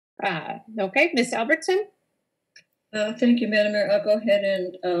Okay, Ms. Albertson? Thank you, Madam Mayor. I'll go ahead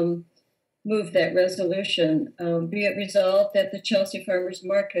and move that resolution. Be it resolved that the Chelsea Farmers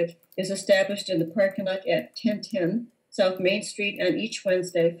Market is established in the parking lot at 1010 South Main Street on each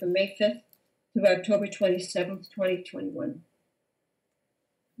Wednesday from May 5th through October 27th, 2021.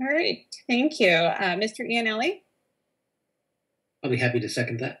 All right, thank you. Mr. Iannelli? I'll be happy to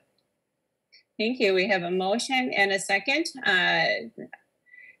second that. Thank you. We have a motion and a second.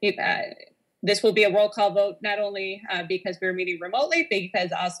 This will be a roll call vote, not only because we're meeting remotely, but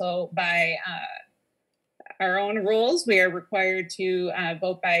because also by our own rules, we are required to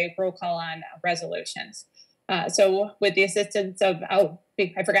vote by roll call on resolutions. So with the assistance of,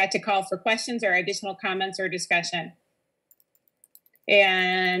 I forgot to call for questions or additional comments or discussion.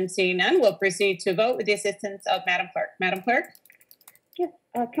 And seeing none, we'll proceed to vote with the assistance of Madam Clerk. Madam Clerk? Yes,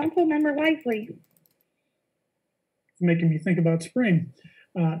 Councilmember Wiseley. It's making me think about spring.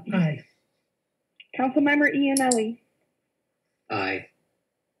 Aye. Councilmember Iannelli. Aye.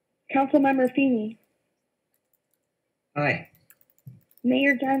 Councilmember Feeney. Aye.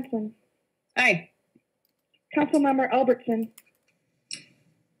 Mayor Johnson. Aye. Councilmember Albertson.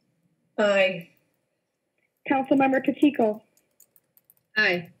 Aye. Councilmember Pacheco.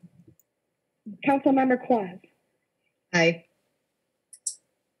 Aye. Councilmember Quaz. Aye.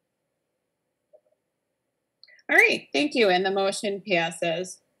 All right, thank you, and the motion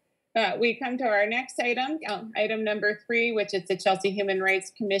passes. We come to our next item, item number 3, which is the Chelsea Human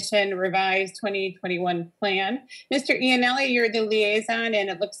Rights Commission revised 2021 plan. Mr. Iannelli, you're the liaison, and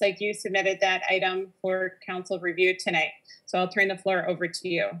it looks like you submitted that item for council review tonight. So I'll turn the floor over to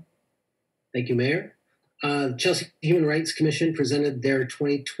you. Thank you, Mayor. Chelsea Human Rights Commission presented their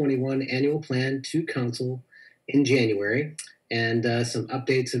 2021 annual plan to council in January, and some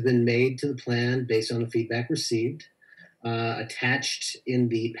updates have been made to the plan based on the feedback received. Attached in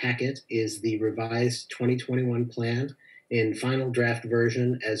the packet is the revised 2021 plan in final draft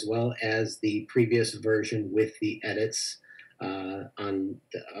version, as well as the previous version with the edits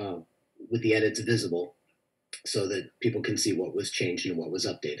with the edits visible, so that people can see what was changed and what was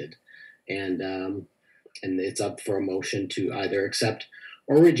updated. And it's up for a motion to either accept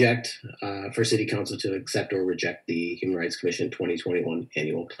or reject, for City Council to accept or reject the Human Rights Commission 2021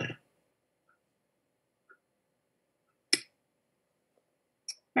 annual plan.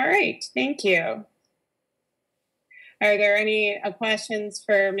 All right, thank you. Are there any questions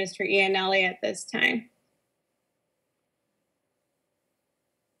for Mr. Iannelli at this time?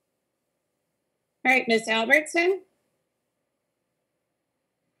 All right, Ms. Albertson?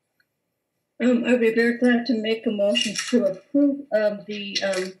 I'd be very glad to make a motion to approve of the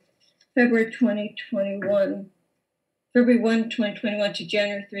February 1, 2021 to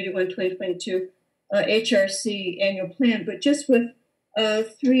January 31, 2022 HRC annual plan, but just with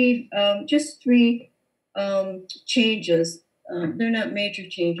three changes. They're not major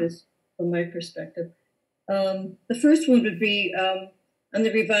changes from my perspective. The first one would be on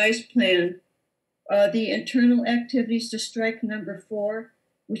the revised plan, the internal activities to strike number 4,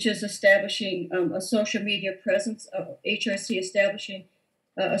 which is establishing a social media presence, HRC establishing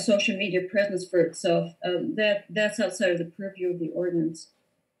a social media presence for itself. That's outside of the purview of the ordinance.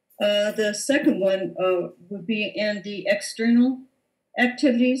 The second one would be in the external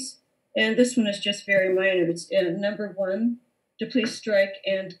activities, and this one is just very minor. It's number 1, to please strike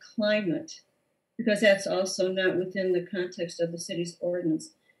and climate, because that's also not within the context of the city's ordinance.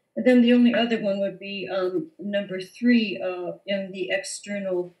 And then the only other one would be number 3 in the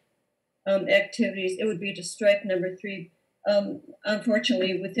external activities. It would be to strike number 3.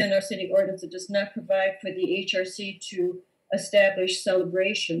 Unfortunately, within our city ordinance, it does not provide for the HRC to establish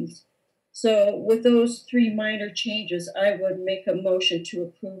celebrations. So with those 3 minor changes, I would make a motion to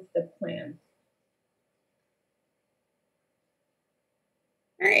approve the plan.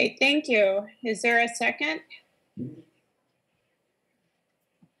 All right, thank you. Is there a second?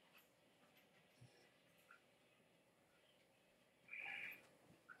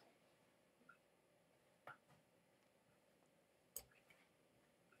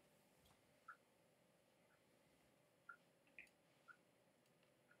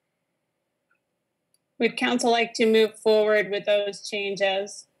 Would council like to move forward with those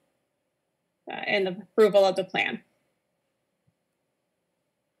changes and the approval of the plan?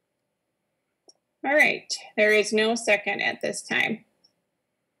 All right, there is no second at this time.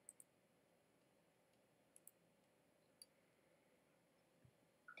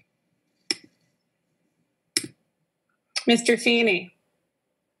 Mr. Feeney.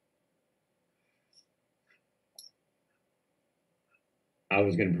 I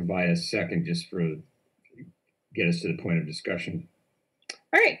was going to provide a second just for get us to the point of discussion.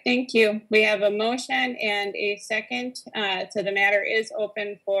 All right, thank you. We have a motion and a second. So the matter is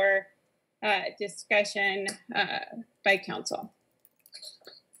open for discussion by council.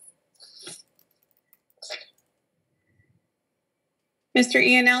 Mr.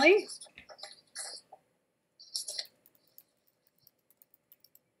 Iannelli?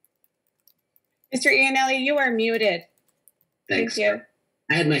 Mr. Iannelli, you are muted. Thanks. Thank you.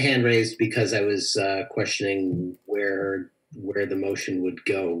 I had my hand raised because I was questioning where the motion would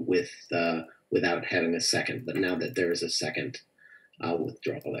go without having a second. But now that there is a second, I'll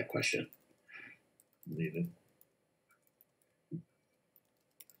withdraw that question. Leave it.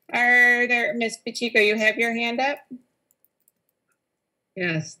 Are there, Ms. Pacheco, you have your hand up?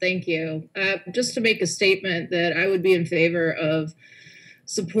 Yes, thank you. Just to make a statement that I would be in favor of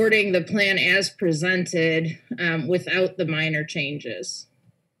supporting the plan as presented without the minor changes.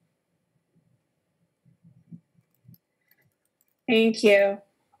 Thank you.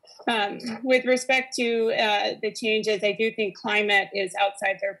 With respect to the changes, I do think climate is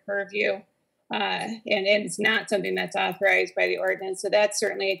outside their purview and it's not something that's authorized by the ordinance. So that's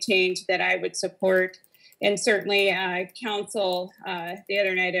certainly a change that I would support. And certainly council the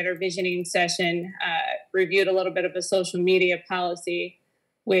other night at our visioning session reviewed a little bit of a social media policy,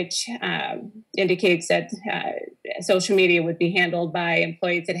 which indicates that social media would be handled by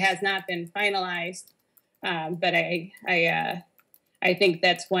employees. It has not been finalized, but I think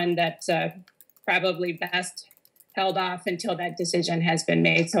that's one that's probably best held off until that decision has been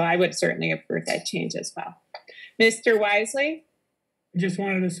made. So I would certainly approve that change as well. Mr. Wiseley? I just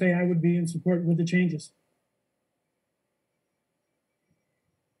wanted to say I would be in support with the changes.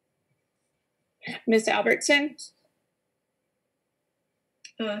 Ms. Albertson?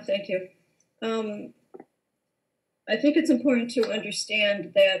 Thank you. I think it's important to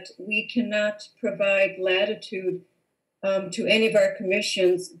understand that we cannot provide latitude to any of our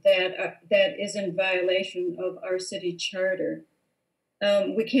commissions that is in violation of our city charter.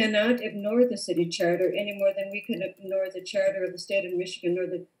 We cannot ignore the city charter any more than we can ignore the charter of the state of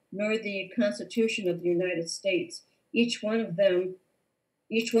Michigan nor the Constitution of the United States. Each one of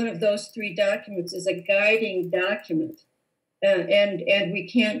those three documents is a guiding document. And we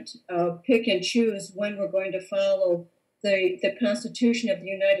can't pick and choose when we're going to follow the Constitution of the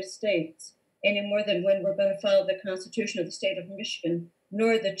United States any more than when we're going to follow the Constitution of the state of Michigan,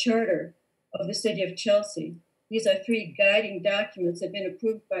 nor the charter of the city of Chelsea. These are three guiding documents that have been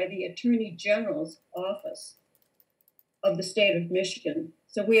approved by the Attorney General's office of the state of Michigan.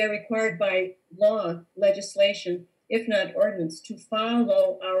 So we are required by law, legislation, if not ordinance, to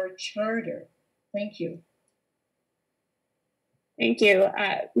follow our charter. Thank you. Thank you.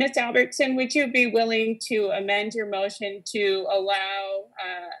 Ms. Albertson, would you be willing to amend your motion to allow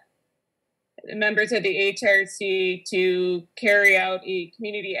members of the HRC to carry out a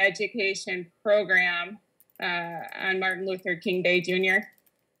community education program on Martin Luther King Day Jr.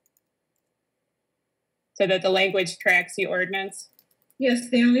 so that the language tracks the ordinance? Yes,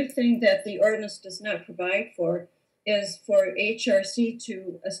 the only thing that the ordinance does not provide for is for HRC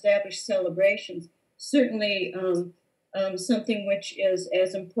to establish celebrations. Certainly something which is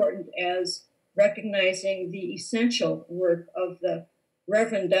as important as recognizing the essential work of the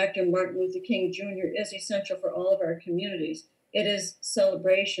Reverend Dr. Martin Luther King Jr. is essential for all of our communities. It is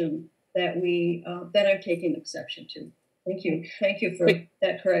celebration that that I'm taking exception to. Thank you. Thank you for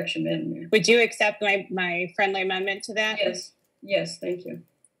that correction, Madam Mayor. Would you accept my friendly amendment to that? Yes. Yes, thank you.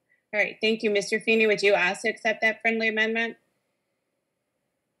 All right, thank you. Mr. Feeney, would you also accept that friendly amendment?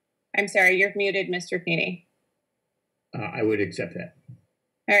 I'm sorry, you're muted, Mr. Feeney. I would accept that.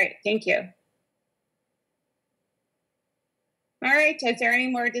 All right, thank you. All right, is there any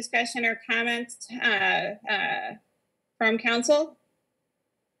more discussion or comments from council?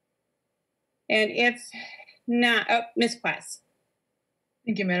 And if not, Ms. Quast.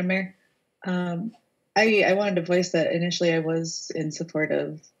 Thank you, Madam Mayor. I wanted to voice that initially I was in support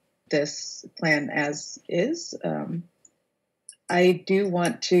of this plan as is. I do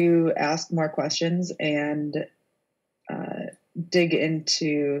want to ask more questions and dig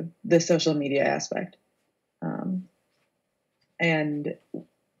into the social media aspect. And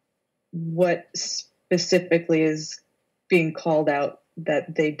what specifically is being called out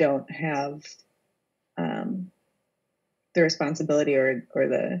that they don't have the responsibility or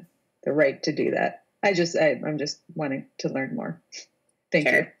the right to do that. I'm just wanting to learn more. Thank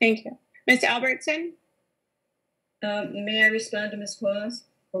you. Thank you. Ms. Albertson? May I respond to Ms. Claus?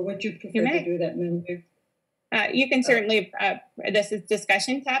 Or would you prefer to do that, Madam Mayor? You can certainly, this is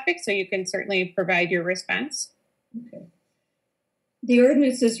discussion topic, so you can certainly provide your response. Okay. The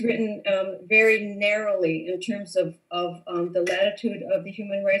ordinance is written very narrowly in terms of the latitude of the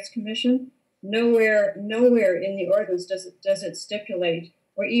Human Rights Commission. Nowhere in the ordinance does it stipulate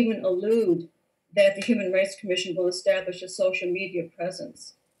or even allude that the Human Rights Commission will establish a social media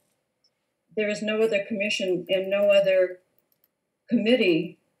presence. There is no other commission and no other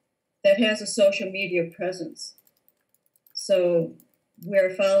committee that has a social media presence. So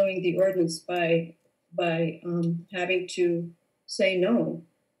we're following the ordinance by having to say no.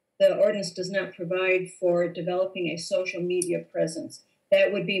 The ordinance does not provide for developing a social media presence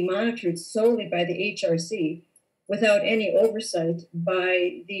that would be monitored solely by the HRC without any oversight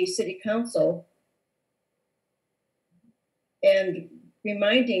by the City Council, and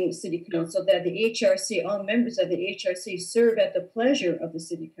reminding City Council that the HRC, all members of the HRC serve at the pleasure of the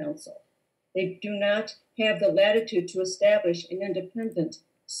City Council. They do not have the latitude to establish an independent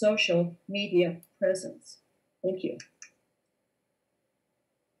social media presence. Thank you.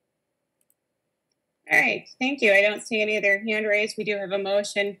 All right, thank you. I don't see any other hand raised. We do have a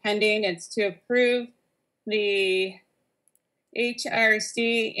motion pending. It's to approve the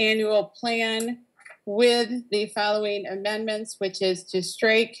HRC annual plan with the following amendments, which is to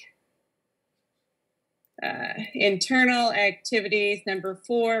strike internal activities, number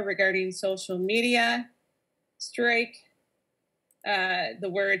 4, regarding social media, strike the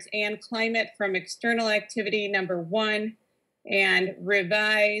words "and climate" from external activity, number 1, and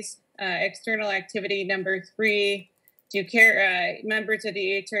revise external activity number 3 to care members of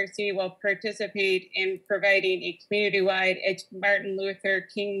the HRC will participate in providing a community-wide Martin Luther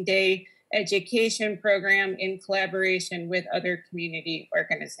King Day education program in collaboration with other community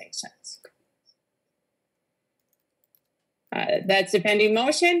organizations. That's the pending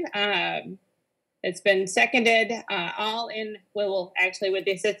motion. It's been seconded. All in, will actually, with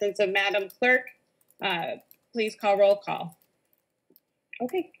the assistance of Madam Clerk, please call roll call.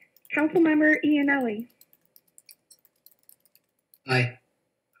 Okay. Councilmember Iannelli. Aye.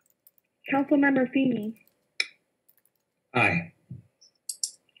 Councilmember Feeney. Aye.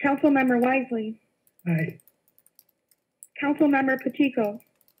 Councilmember Wiseley. Aye. Councilmember Pacheco.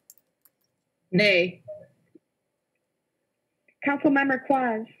 Nay. Councilmember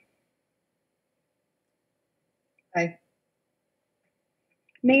Quaz. Aye.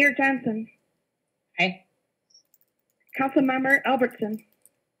 Mayor Johnson. Aye. Councilmember Albertson.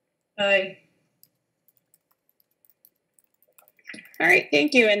 Aye. All right,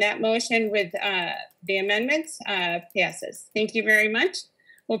 thank you. And that motion with the amendments passes. Thank you very much.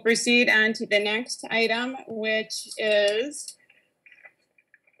 We'll proceed on to the next item, which is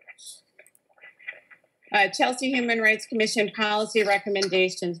Chelsea Human Rights Commission policy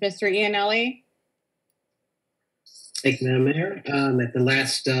recommendations. Mr. Iannelli. Thank you, Madam Mayor. At the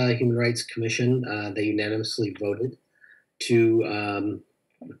last Human Rights Commission, they unanimously voted to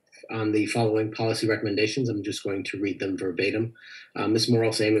on the following policy recommendations. I'm just going to read them verbatim. Ms.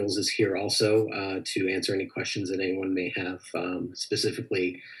 Morrell-Samuels is here also to answer any questions that anyone may have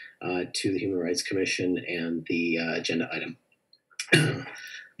specifically to the Human Rights Commission and the agenda item.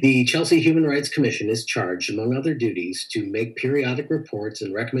 The Chelsea Human Rights Commission is charged, among other duties, to make periodic reports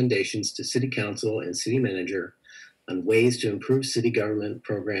and recommendations to City Council and City Manager on ways to improve city government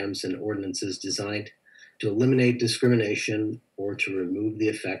programs and ordinances designed to eliminate discrimination or to remove the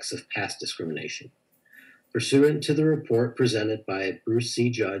effects of past discrimination. Pursuant to the report presented by Bruce C.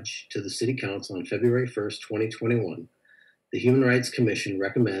 Judge to the City Council on February 1st, 2021, the Human Rights Commission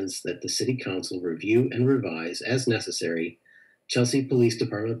recommends that the City Council review and revise, as necessary, Chelsea Police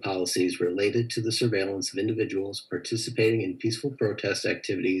Department policies related to the surveillance of individuals participating in peaceful protest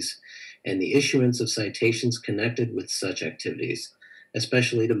activities and the issuance of citations connected with such activities,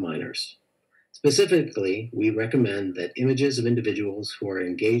 especially to minors. Specifically, we recommend that images of individuals who are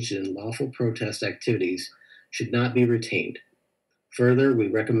engaged in lawful protest activities should not be retained. Further, we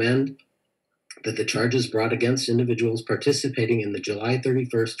recommend that the charges brought against individuals participating in the July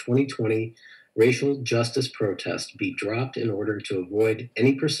 31st, 2020 racial justice protest be dropped in order to avoid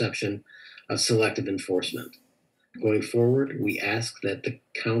any perception of selective enforcement. Going forward, we ask that the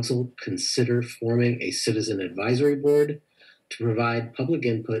Council consider forming a citizen advisory board to provide public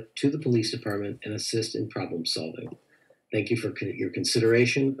input to the police department and assist in problem solving. Thank you for your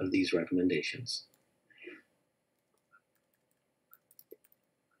consideration of these recommendations.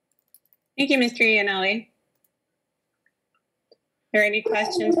 Thank you, Mr. Iannelli. Are there any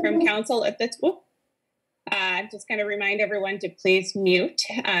questions from council at this? Just kind of remind everyone to please mute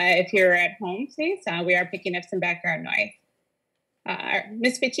if you're at home, please. We are picking up some background noise.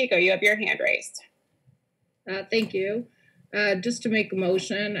 Ms. Pacheco, you have your hand raised. Thank you. Just to make a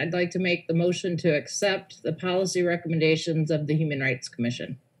motion, I'd like to make the motion to accept the policy recommendations of the Human Rights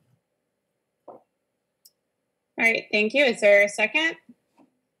Commission. All right, thank you. Is there a second?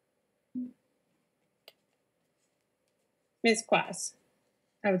 Ms. Quas.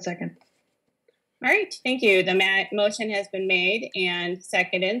 I would second. All right, thank you. The motion has been made and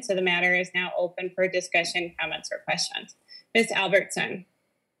seconded, so the matter is now open for discussion, comments, or questions. Ms. Albertson.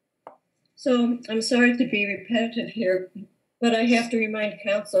 So I'm sorry to be repetitive here, but I have to remind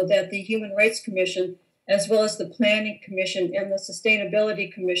council that the Human Rights Commission, as well as the Planning Commission and the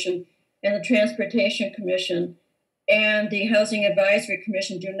Sustainability Commission and the Transportation Commission and the Housing Advisory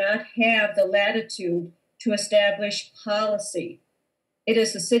Commission do not have the latitude to establish policy. It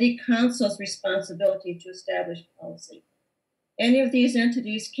is the City Council's responsibility to establish policy. Any of these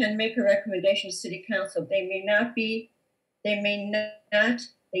entities can make a recommendation to City Council. They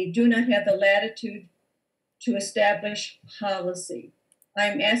do not have the latitude to establish policy.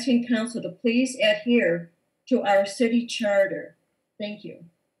 I'm asking council to please adhere to our city charter. Thank you.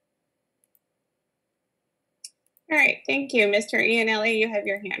 All right, thank you. Mr. Iannelli, you have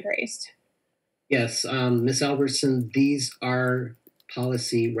your hand raised. Yes, Ms. Albertson, these are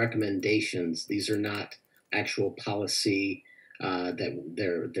policy recommendations. These are not actual policy that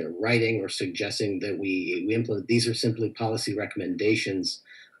they're writing or suggesting that we implement. These are simply policy recommendations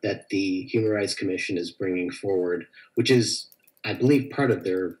that the Human Rights Commission is bringing forward, which is, I believe, part of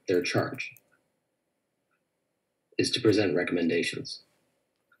their charge, is to present recommendations.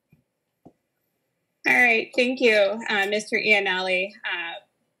 All right, thank you, Mr. Iannelli.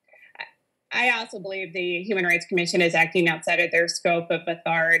 I also believe the Human Rights Commission is acting outside of their scope of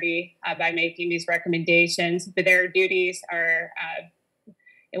authority by making these recommendations, but their duties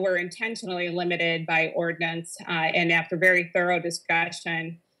were intentionally limited by ordinance and after very thorough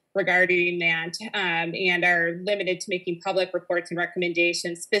discussion regarding that, and are limited to making public reports and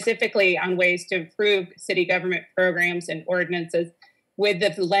recommendations specifically on ways to improve city government programs and ordinances with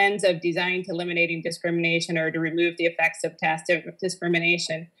the lens of design to eliminating discrimination or to remove the effects of past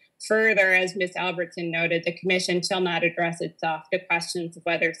discrimination. Further, as Ms. Albertson noted, the Commission shall not address itself to questions of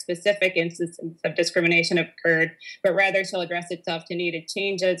whether specific instances of discrimination have occurred, but rather shall address itself to needed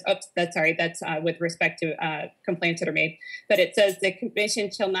changes. Oops, that's with respect to complaints that are made. But it says the Commission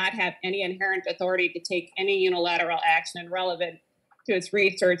shall not have any inherent authority to take any unilateral action relevant to its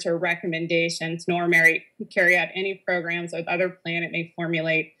research or recommendations, nor may carry out any programs or other plan it may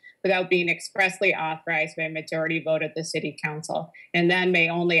formulate without being expressly authorized by a majority vote of the City Council, and then may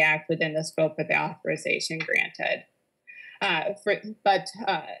only act within the scope of the authorization granted.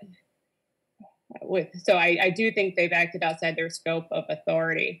 So I do think they've acted outside their scope of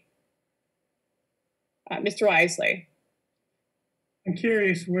authority. Mr. Wiseley. I'm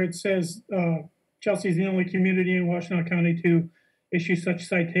curious where it says Chelsea is the only community in Washtenaw County to issue such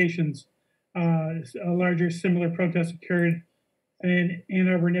citations. A larger similar protest occurred in Ann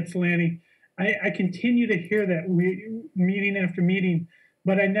Arbor and Ypsilanti. I continue to hear that meeting after meeting,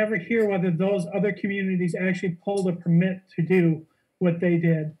 but I never hear whether those other communities actually pulled a permit to do what they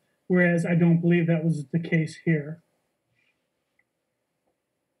did, whereas I don't believe that was the case here.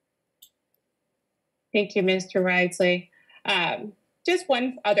 Thank you, Mr. Wiseley. Just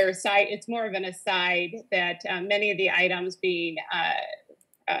one other side, it's more of an aside that many of the items being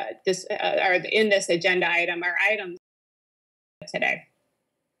are in this agenda item are items today.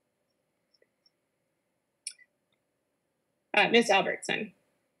 Ms. Albertson.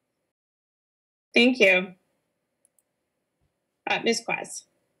 Thank you. Ms. Quas.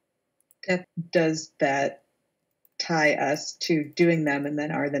 Does that tie us to doing them, and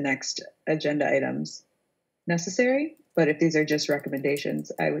then are the next agenda items necessary? But if these are just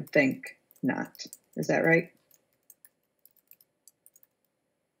recommendations, I would think not. Is that right?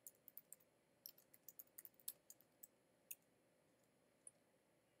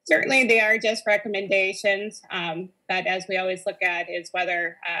 Certainly, they are just recommendations, but as we always look at is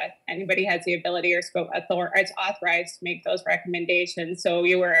whether anybody has the ability or is authorized to make those recommendations. So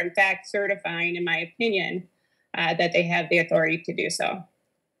we were, in fact, certifying, in my opinion, that they have the authority to do so.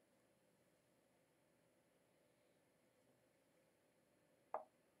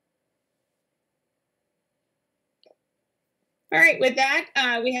 All right, with that,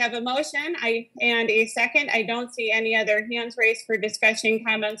 we have a motion and a second. I don't see any other hands raised for discussion,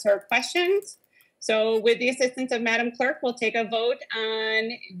 comments, or questions. So with the assistance of Madam Clerk, we'll take a vote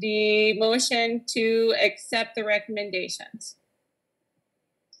on the motion to accept the recommendations.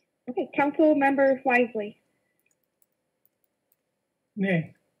 Okay, Council Member Wiseley.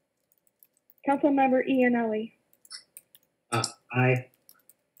 Nay. Council Member Iannelli. Aye.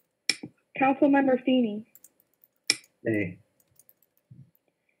 Council Member Feeney. Nay.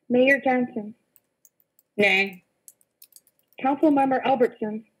 Mayor Johnson, Nay. Councilmember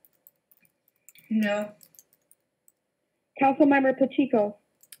Albertson, No. Councilmember Pacheco,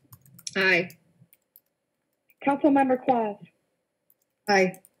 Aye. Councilmember Quaz,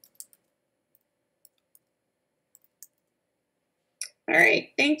 Aye. All right,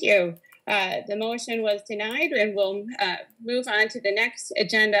 thank you. The motion was denied, and we'll move on to the next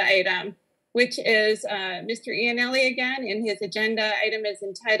agenda item, which is Mr. Iannelli again, and his agenda item is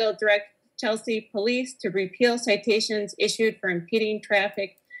entitled Direct Chelsea Police to Repeal Citations Issued for Impeding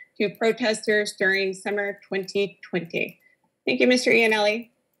Traffic to Protesters During Summer 2020. Thank you, Mr. Iannelli.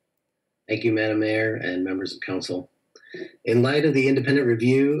 Thank you, Madam Mayor and members of council. In light of the independent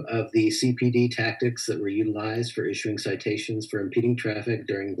review of the CPD tactics that were utilized for issuing citations for impeding traffic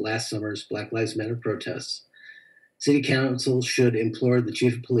during last summer's Black Lives Matter protests, City Council should implore the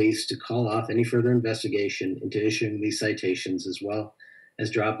Chief of Police to call off any further investigation into issuing these citations, as well as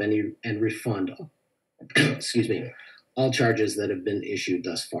drop any and refund all charges that have been issued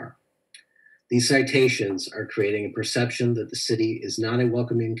thus far. These citations are creating a perception that the city is not a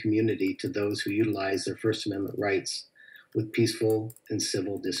welcoming community to those who utilize their First Amendment rights with peaceful and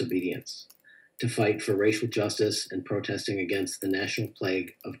civil disobedience to fight for racial justice and protesting against the national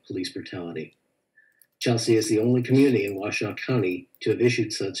plague of police brutality. Chelsea is the only community in Washtenaw County to have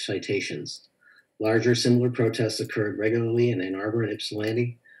issued such citations. Larger similar protests occurred regularly in Ann Arbor and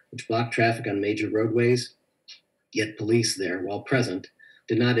Ypsilanti, which blocked traffic on major roadways, yet police there, while present,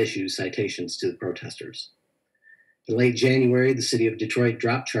 did not issue citations to the protesters. In late January, the city of Detroit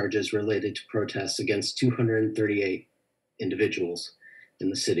dropped charges related to protests against 238 individuals in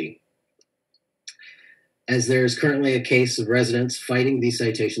the city. As there is currently a case of residents fighting these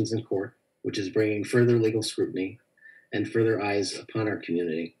citations in court, which is bringing further legal scrutiny and further eyes upon our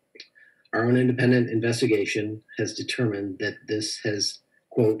community, our own independent investigation has determined that this has,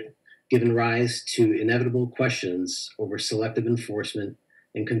 quote, given rise to inevitable questions over selective enforcement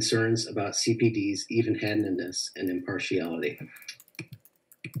and concerns about CPD's even-handedness and impartiality.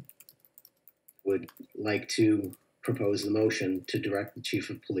 Would like to propose the motion to direct the Chief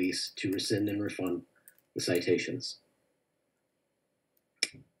of Police to rescind and refund the citations.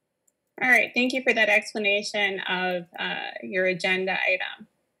 All right, thank you for that explanation of your agenda item.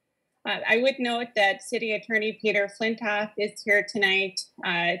 I would note that City Attorney Peter Flintoff is here tonight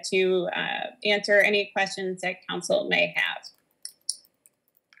to answer any questions that council may have.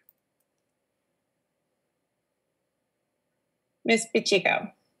 Ms.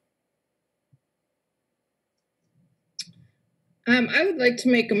 Pacheco. I would like to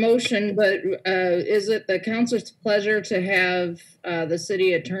make a motion, but is it the council's pleasure to have the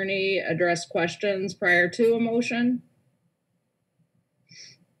city attorney address questions prior to a motion?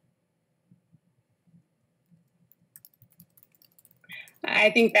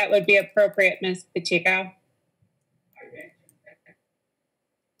 I think that would be appropriate, Ms. Pacheco.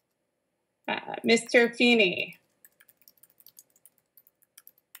 Mr. Feeney.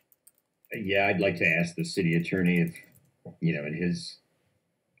 Yeah, I'd like to ask the city attorney if, you know,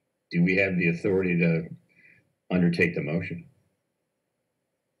 do we have the authority to undertake the motion?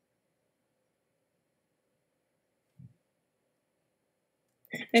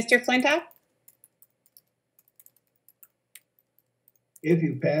 Mr. Flintoff? If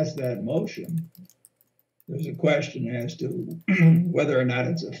you pass that motion, there's a question as to whether or not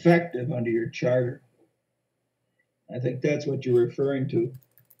it's effective under your charter. I think that's what you're referring to,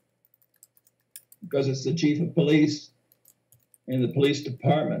 because it's the chief of police in the police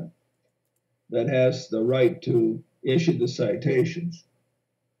department that has the right to issue the citations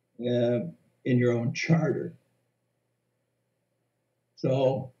in your own charter.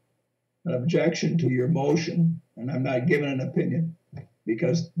 So an objection to your motion, and I'm not giving an opinion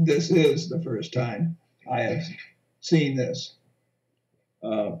because this is the first time I have seen this.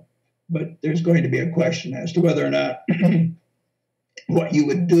 But there's going to be a question as to whether or not what you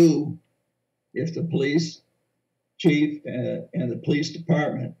would do if the police chief and the police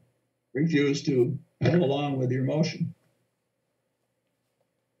department refuse to go along with your motion.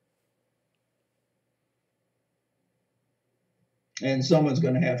 And someone's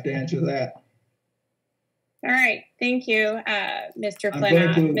going to have to answer that. All right, thank you, Mr. I'm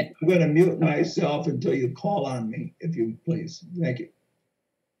Flintoff. going to mute myself until you call on me, if you please. Thank you.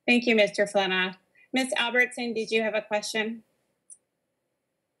 Thank you, Mr. Flintoff. Ms. Albertson, did you have a question?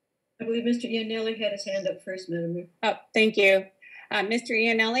 I believe Mr. Iannelli had his hand up first, Madam Mayor. Oh, thank you. Mr.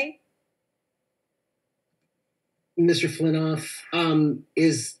 Iannelli? Mr. Flintoff,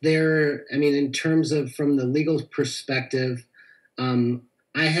 is there, I mean, in terms of from the legal perspective,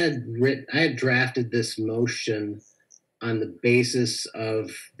 I had drafted this motion on the basis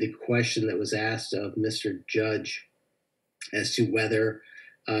of the question that was asked of Mr. Judge as to whether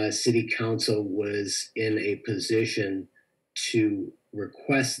City Council was in a position to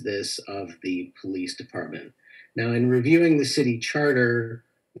request this of the police department. Now, in reviewing the city charter,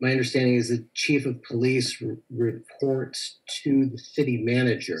 my understanding is the chief of police reports to the city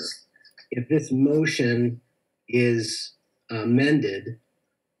manager. If this motion is amended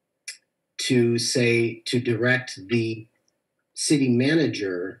to say to direct the city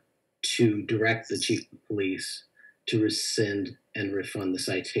manager to direct the chief of police to rescind and refund the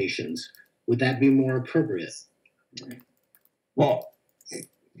citations, would that be more appropriate? Well,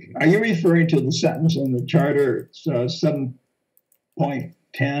 are you referring to the sentence in the charter, 7.10,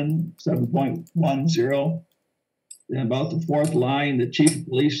 7.10, about the fourth line, the chief of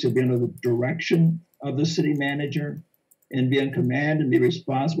police should be under the direction of the city manager and be in command and be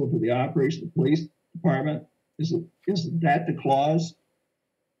responsible for the operation of the police department? Is that the clause?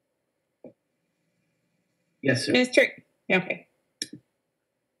 Yes, sir. Okay.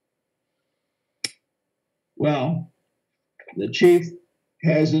 Well, the chief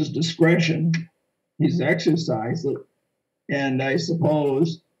has his discretion. He's exercised it, and I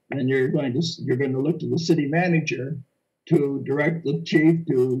suppose then you're going to look to the city manager to direct the chief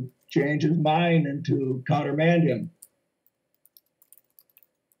to change his mind and to countermand him.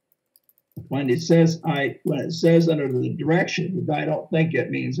 When it says under the direction, I don't think it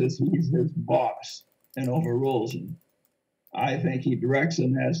means that he's his boss and overrules him. I think he directs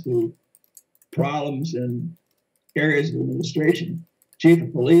him as to problems in areas of administration. Chief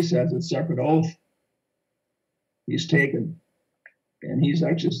of police has a separate oath he's taken, and he's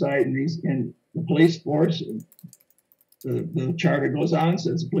exercising these in the police force. The charter goes on,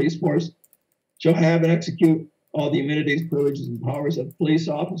 says the police force shall have and execute all the immunities, privileges, and powers of police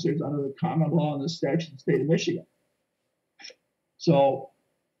officers under the common law and the statute of the state of Michigan. So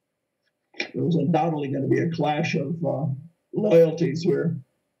there's undoubtedly going to be a clash of loyalties here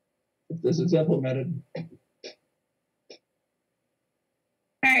if this is implemented.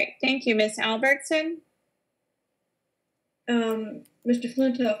 All right, thank you, Ms. Albertson. Mr.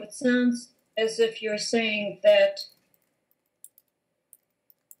 Flintoff, it sounds as if you're saying that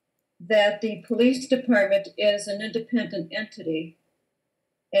the police department is an independent entity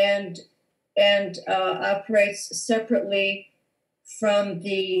and operates separately from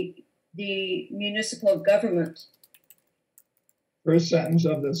the municipal government. First sentence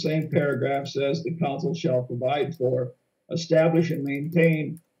of the same paragraph says the council shall provide for, establish, and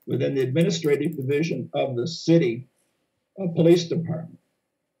maintain within the administrative division of the city a police department.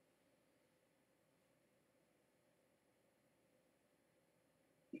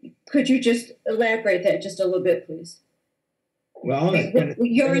 Could you just elaborate that just a little bit, please? Well,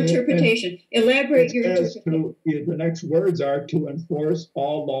 your interpretation. Elaborate your interpretation. The next words are to enforce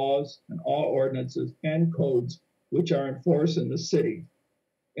all laws and all ordinances and codes which are enforced in the city,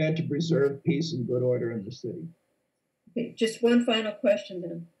 and to preserve peace and good order in the city. Okay, just one final question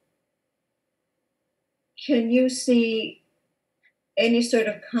then. Can you see any sort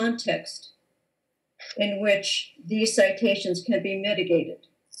of context in which these citations can be mitigated?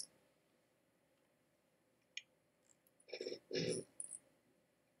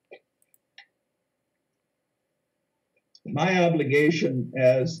 My obligation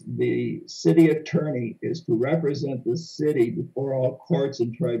as the city attorney is to represent the city before all courts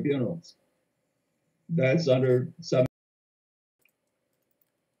and tribunals. That's under some.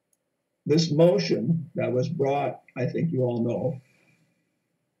 This motion that was brought, I think you all know,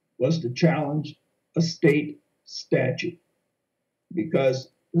 was to challenge a state statute because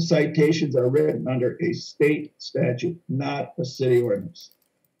the citations are written under a state statute, not a city ordinance.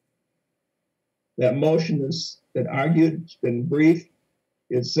 That motion has been argued, it's been briefed,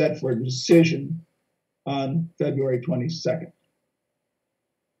 it's set for a decision on February 22nd.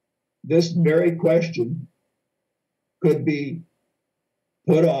 This very question could be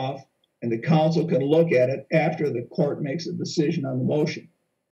put off and the council can look at it after the court makes a decision on the motion.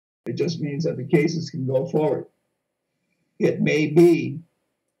 It just means that the cases can go forward. It may be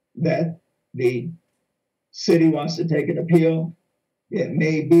that the city wants to take an appeal. It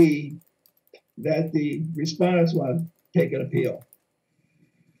may be that the respondents want to take an appeal.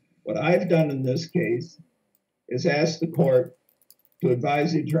 What I've done in this case is ask the court to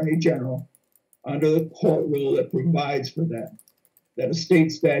advise the Attorney General under the court rule that provides for that a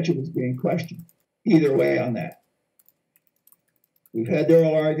state statute is being questioned. Either way on that. We've had the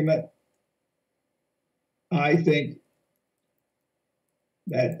oral argument. I think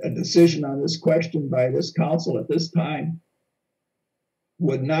that a decision on this question by this council at this time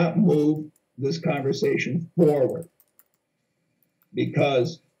would not move this conversation forward.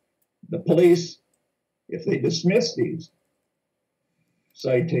 because the police, if they dismiss these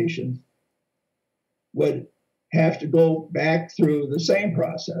citations, would have to go back through the same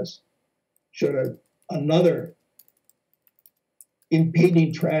process should another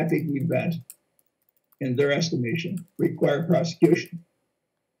impeding traffic event, in their estimation, require prosecution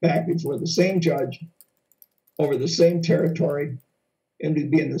back before the same judge over the same territory and to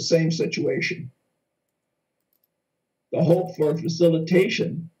be in the same situation. The hope for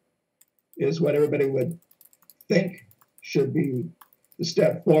facilitation is what everybody would think should be the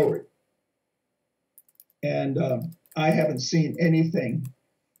step forward. And I haven't seen anything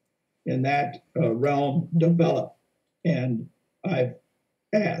in that realm develop. And I've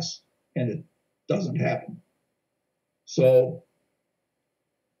asked, and it doesn't happen. So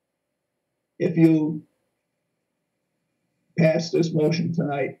if you pass this motion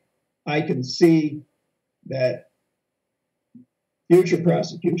tonight, I can see that future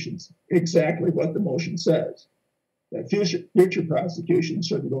prosecutions, exactly what the motion says, that future prosecutions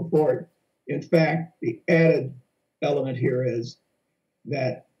should go forward. In fact, the added element here is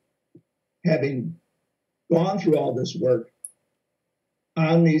that having gone through all this work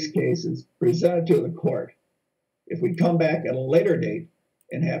on these cases, presented to the court, if we come back at a later date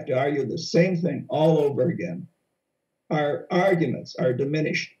and have to argue the same thing all over again, our arguments are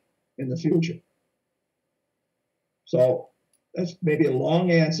diminished in the future. So that's maybe a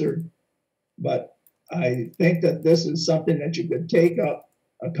long answer, but I think that this is something that you could take up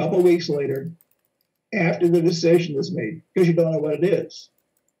a couple weeks later after the decision is made, because you don't know what it is.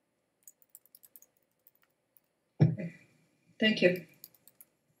 Thank you.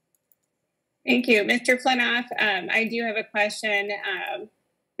 Thank you. Mr. Flinoff, I do have a question.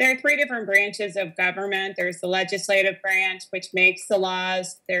 There are three different branches of government. There's the legislative branch, which makes the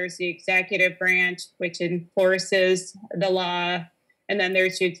laws. There's the executive branch, which enforces the law. And then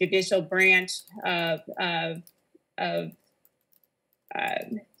there's your judicial branch of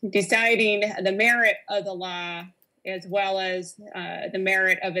deciding the merit of the law as well as the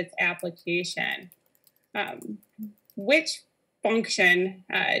merit of its application. Which function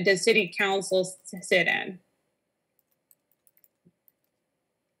does city council sit in?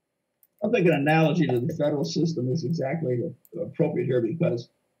 I think an analogy to the federal system is exactly appropriate here, because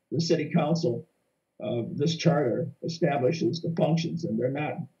the city council, this charter establishes the functions, and they're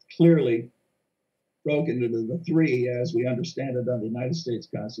not clearly broken into the three as we understand it under the United States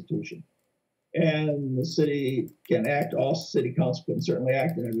Constitution. And the city can act, all city council can certainly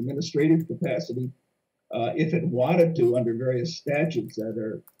act in an administrative capacity if it wanted to under various statutes that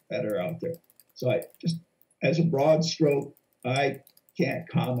are out there. So I just, as a broad stroke, I can't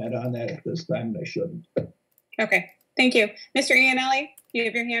comment on that at this time, and I shouldn't. Okay, thank you. Mr. Iannelli, you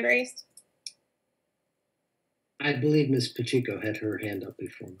have your hand raised. I believe Ms. Pacheco had her hand up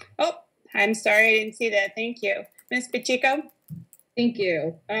before me. Oh, I'm sorry, I didn't see that. Thank you. Ms. Pacheco? Thank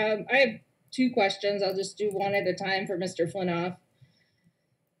you. I have two questions. I'll just do one at a time for Mr. Flinoff.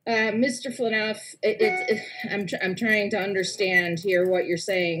 Mr. Flinoff, I'm trying to understand here what you're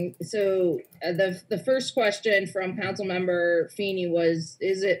saying. So the first question from Councilmember Feeney was,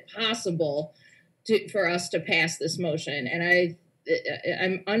 is it possible for us to pass this motion? And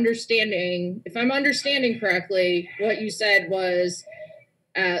I'm understanding, if I'm understanding correctly, what you said was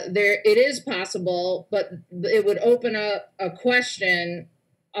it is possible, but it would open up a question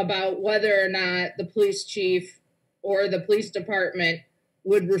about whether or not the police chief or the police department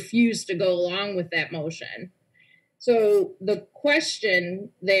would refuse to go along with that motion. So the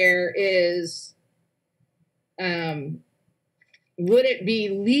question there is, would it be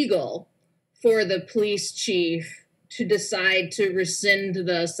legal for the police chief to decide to rescind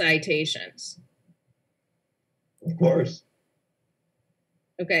the citations? Of course.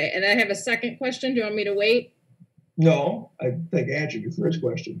 Okay, and I have a second question. Do you want me to wait? No, I think I answered your first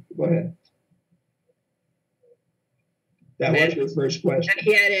question. Go ahead. That was your first question.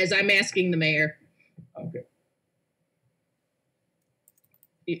 Yeah, it is. I'm asking the mayor. Okay.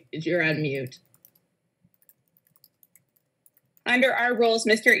 You're on mute. Under our rules,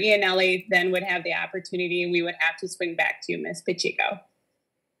 Mr. Iannelli then would have the opportunity, and we would have to swing back to Ms. Pacheco.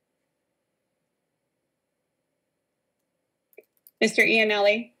 Mr.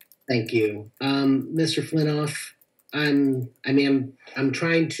 Iannelli? Thank you. Mr. Flinoff, I'm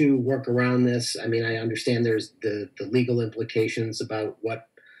trying to work around this. I mean, I understand there's the legal implications about what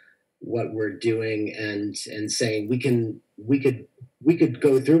we're doing and saying we could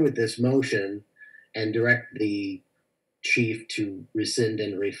go through with this motion and direct the chief to rescind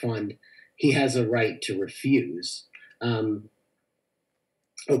and refund. He has a right to refuse.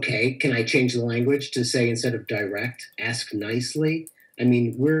 Okay, can I change the language to say instead of direct, ask nicely? I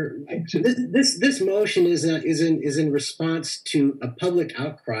mean, this motion is in response to a public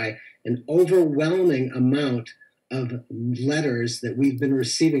outcry, an overwhelming amount of letters that we've been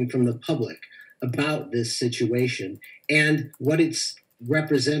receiving from the public about this situation and what it's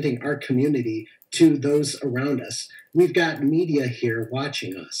representing our community to those around us. We've got media here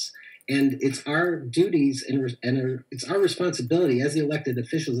watching us. And it's our duties and it's our responsibility as the elected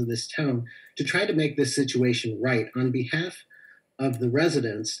officials of this town to try to make this situation right on behalf of the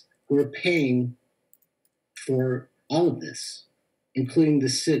residents who are paying for all of this, including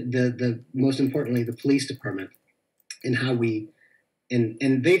the most importantly, the police department, and how we,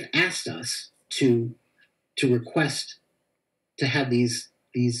 and they've asked us to request to have these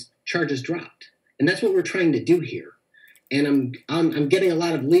charges dropped. And that's what we're trying to do here. And I'm getting a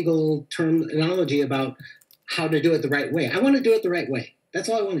lot of legal terminology about how to do it the right way. I want to do it the right way. That's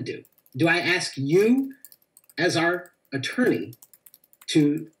all I want to do. Do I ask you, as our attorney,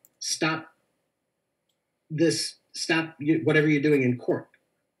 to stop whatever you're doing in court,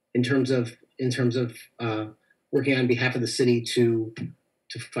 in terms of working on behalf of the city to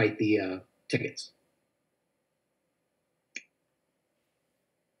fight the tickets?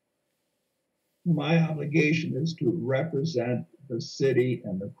 My obligation is to represent the city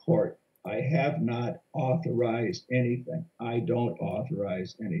and the court. I have not authorized anything. I don't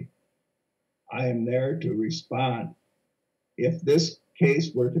authorize anything. I am there to respond. If this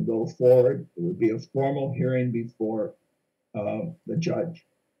case were to go forward, it would be a formal hearing before the judge.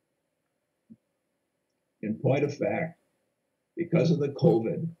 In point of fact, because of the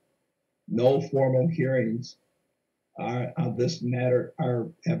COVID, no formal hearings on this matter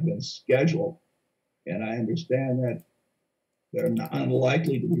have been scheduled. And I understand that they're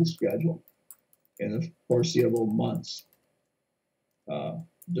unlikely to be scheduled in the foreseeable months,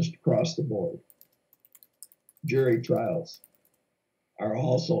 just across the board. Jury trials are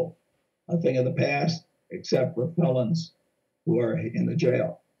also a thing of the past, except for felons who are in the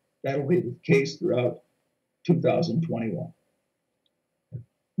jail. That'll be the case throughout 2021.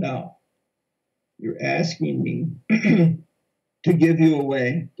 Now, you're asking me to give you a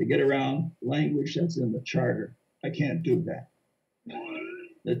way to get around language that's in the charter. I can't do that.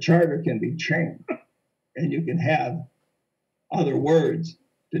 The charter can be changed, and you can have other words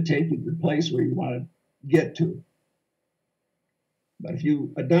to take you to the place where you want to get to. But if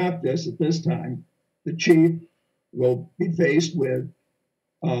you adopt this at this time, the chief will be faced with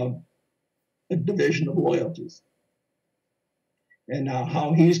a division of loyalties. And now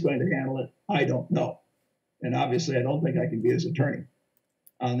how he's going to handle it, I don't know. And obviously, I don't think I can be his attorney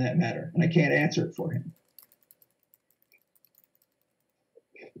on that matter, and I can't answer it for him.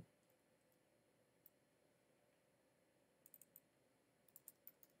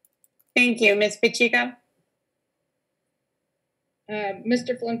 Thank you. Ms. Pacheco?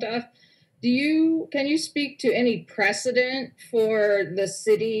 Mr. Flintoff, can you speak to any precedent for the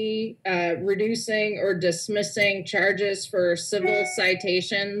city reducing or dismissing charges for civil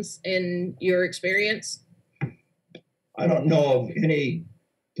citations in your experience? I don't know of any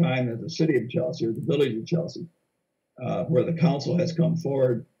time that the city of Chelsea or the village of Chelsea where the council has come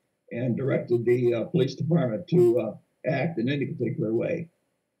forward and directed the police department to act in any particular way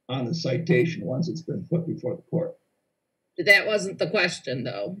on the citation once it's been put before the court. That wasn't the question,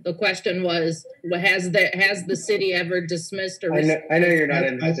 though. The question was, has the city ever dismissed or... I know you're not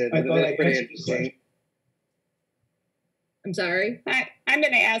interested, I but it's pretty interesting. I'm sorry? I'm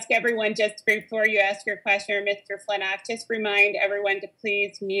going to ask everyone, just before you ask your question, Mr. Flintoff, just remind everyone to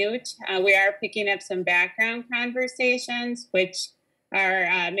please mute. We are picking up some background conversations, which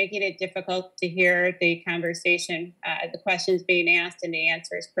are making it difficult to hear the conversation, the questions being asked and the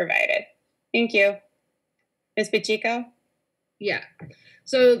answers provided. Thank you. Ms. Pacheco? Yeah.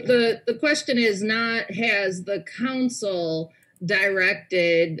 So the question is not, has the council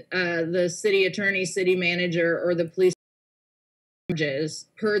directed the city attorney, city manager, or the police charges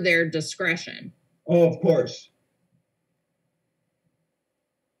per their discretion? Oh, of course.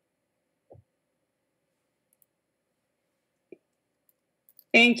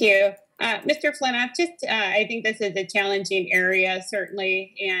 Thank you. Mr. Flintoff, just I think this is a challenging area,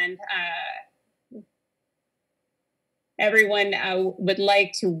 certainly, and everyone would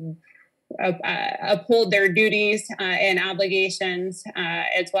like to uphold their duties and obligations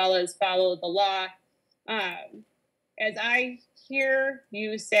as well as follow the law. As I hear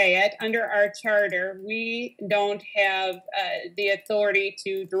you say it, under our charter, we don't have the authority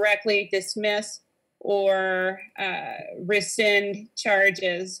to directly dismiss or rescind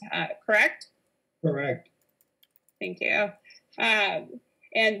charges, correct? Correct. Thank you.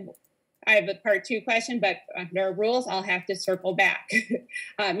 And I have a part 2 question, but under rules, I'll have to circle back.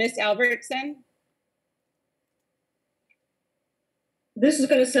 Ms. Albertson? This is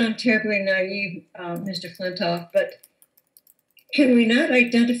going to sound terribly naive, Mr. Flintoff, but can we not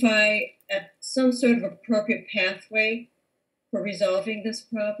identify some sort of appropriate pathway for resolving this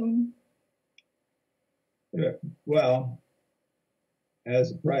problem? Well,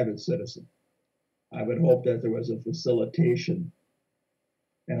 as a private citizen, I would hope that there was a facilitation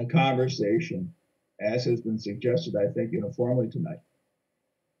and a conversation, as has been suggested, I think, uniformly tonight.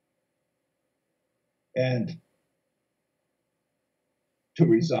 And to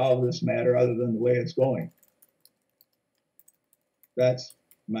resolve this matter other than the way it's going. That's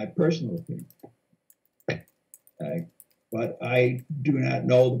my personal opinion. But I do not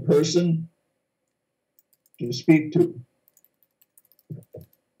know the person to speak to.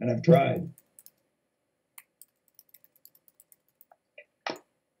 And I've tried.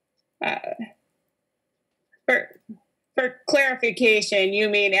 For clarification, you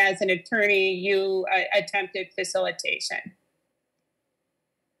mean as an attorney, you attempted facilitation?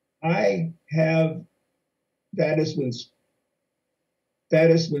 I have, that has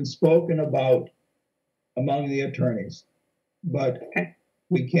been spoken about among the attorneys, but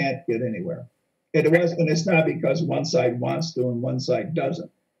we can't get anywhere. And it's not because one side wants to and one side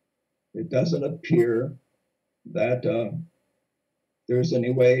doesn't. It doesn't appear that there's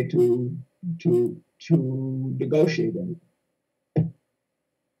any way to negotiate anything.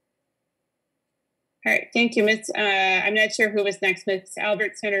 All right, thank you, Ms. I'm not sure who was next, Ms.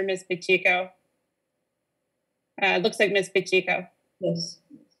 Albertson or Ms. Pacheco. Looks like Ms. Pacheco. Yes.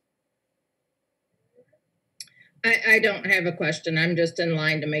 I don't have a question. I'm just in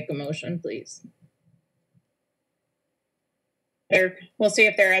line to make a motion, please. We'll see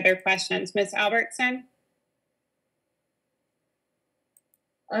if there are other questions. Ms. Albertson?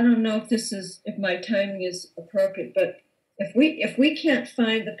 I don't know if my timing is appropriate, but if we can't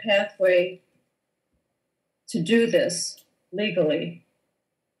find the pathway to do this legally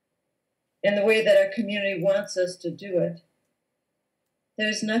in the way that our community wants us to do it,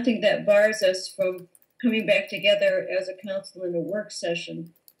 there's nothing that bars us from coming back together as a council in a work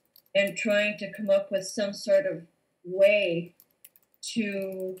session and trying to come up with some sort of way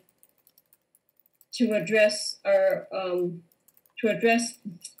to address our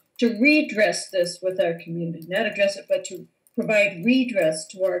to redress this with our community, not address it, but to provide redress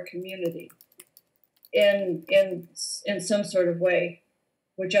to our community in some sort of way,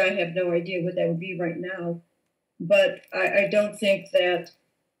 which I have no idea what that would be right now. But I don't think that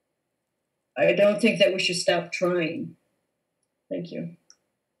we should stop trying. Thank you.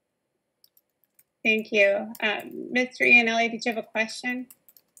 Thank you. Mr. Iannelli, did you have a question?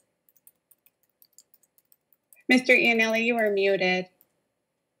 Mr. Iannelli, you are muted.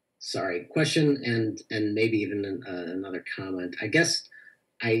 Sorry, question and maybe even another comment. I guess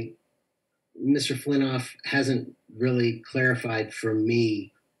Mr. Flintoff hasn't really clarified for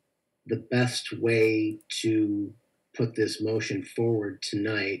me the best way to put this motion forward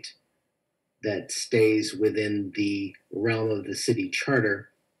tonight that stays within the realm of the city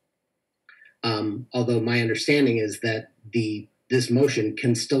charter. Although my understanding is that this motion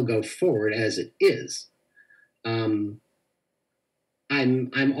can still go forward as it is. I'm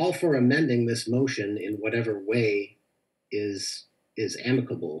all for amending this motion in whatever way is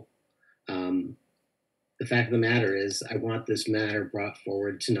amicable. The fact of the matter is, I want this matter brought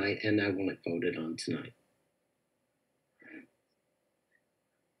forward tonight, and I want it voted on tonight.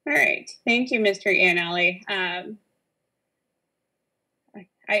 All right, thank you, Mr. Iannelli.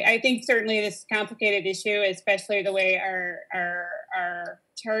 I think certainly this is a complicated issue, especially the way our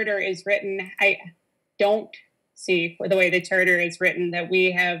charter is written. I don't see the way the charter is written that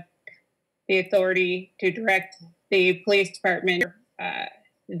we have the authority to direct the police department,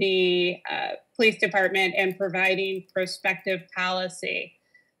 and providing prospective policy.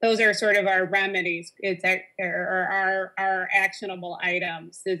 Those are sort of our remedies. It's our actionable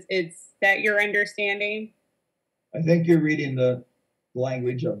items. Is that your understanding? I think you're reading the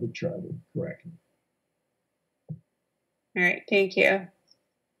language of the charter correctly. All right, thank you.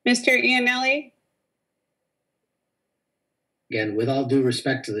 Mr. Iannelli? Again, with all due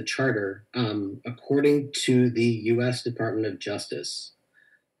respect to the charter, according to the U.S. Department of Justice,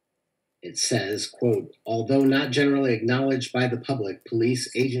 it says, quote, although not generally acknowledged by the public, police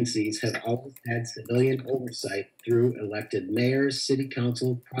agencies have always had civilian oversight through elected mayors, city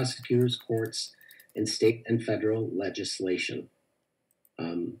council, prosecutors, courts, and state and federal legislation.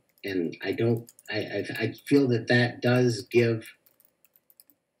 And I feel that does give,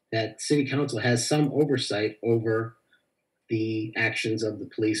 that city council has some oversight over the actions of the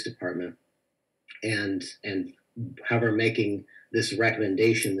police department, and however making this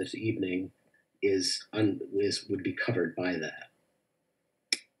recommendation this evening would be covered by that.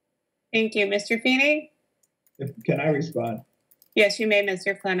 Thank you, Mr. Feeney. Can I respond? Yes, you may,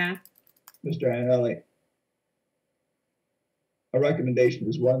 Mr. Flynn. Mr. Iannelli, a recommendation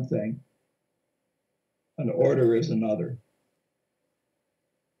is one thing, an order is another.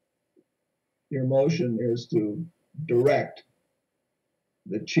 Your motion is to direct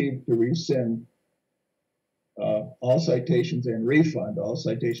the chief to rescind all citations and refund all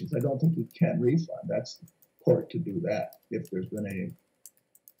citations. I don't think he can refund. That's the court to do that if there's been any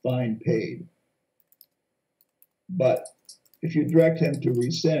fine paid. But if you direct him to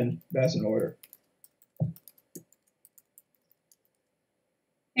rescind, that's an order.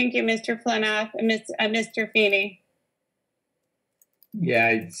 Thank you, Mr. Flanoff. Mr. Feeney.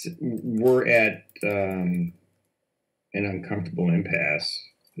 Yeah, we're at an uncomfortable impasse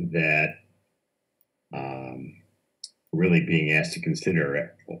that really being asked to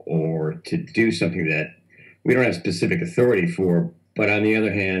consider or to do something that we don't have specific authority for. But on the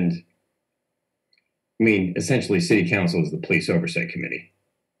other hand, I mean, essentially, City Council is the Police Oversight Committee.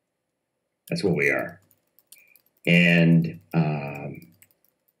 That's what we are. And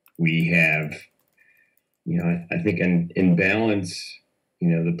we have, I think in balance,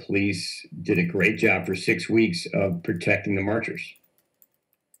 the police did a great job for 6 weeks of protecting the marchers.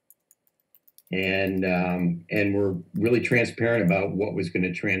 And we're really transparent about what was going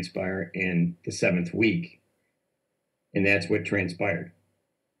to transpire in the 7th week. And that's what transpired.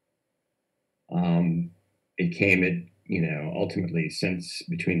 It came at, ultimately, since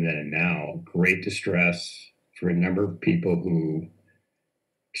between then and now, great distress for a number of people who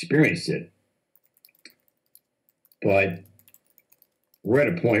experienced it. But we're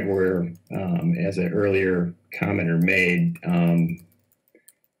at a point where, as an earlier commenter made,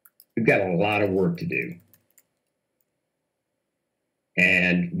 we've got a lot of work to do.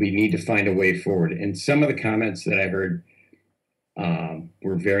 And we need to find a way forward. And some of the comments that I heard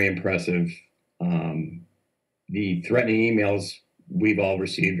were very impressive. The threatening emails we've all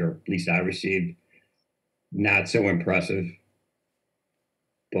received, or at least I received, not so impressive.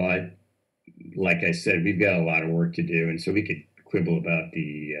 But like I said, we've got a lot of work to do. And so we could quibble about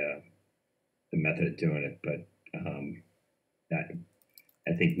the method of doing it. But I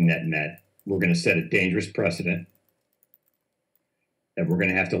think net, we're going to set a dangerous precedent that we're going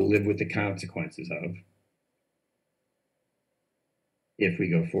to have to live with the consequences of if we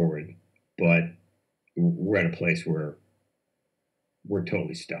go forward. But we're at a place where we're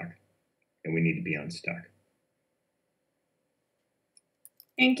totally stuck and we need to be unstuck.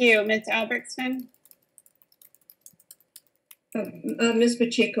 Thank you. Ms. Albertson? Ms.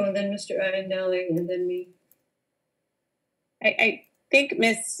 Pacheco, and then Mr. Iannelli, and then me. I think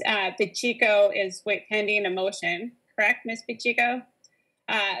Ms. Pacheco is pending a motion, correct, Ms. Pacheco?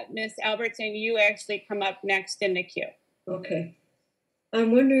 Ms. Albertson, you actually come up next in the queue. Okay.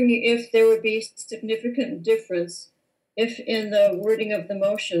 I'm wondering if there would be significant difference if in the wording of the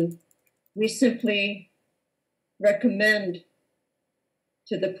motion, we simply recommend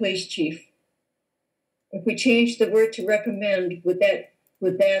to the police chief. If we change the word to recommend, would that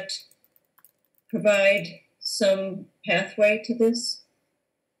provide some pathway to this?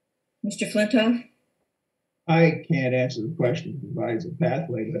 Mr. Flintoff? I can't answer the question if it provides a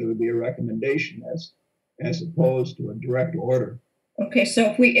pathway, but it would be a recommendation as opposed to a direct order. Okay,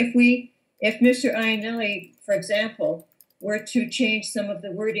 so if Mr. Iannelli, for example, were to change some of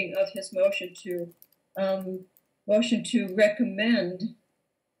the wording of his motion to recommend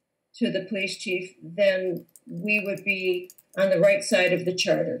to the police chief, then we would be on the right side of the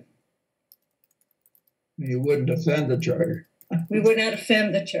charter. You wouldn't offend the charter. We would not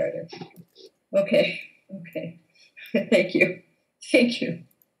offend the charter. Okay. Thank you.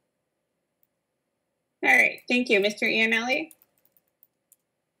 All right, thank you. Mr. Iannelli?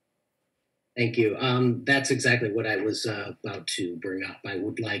 Thank you. That's exactly what I was about to bring up. I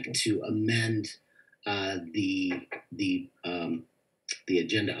would like to amend the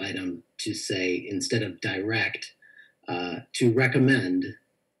agenda item to say, instead of direct, to recommend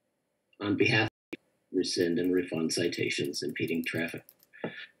on behalf of rescind and refund citations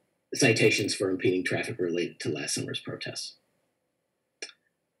for impeding traffic related to last summer's protests.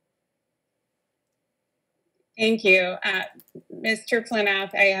 Thank you. Mr.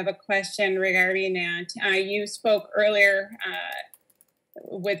 Flinoff, I have a question regarding that. You spoke earlier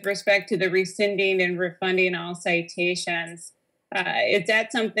with respect to the rescinding and refunding all citations. Is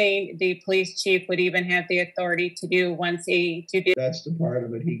that something the police chief would even have the authority to do once he to do? That's the part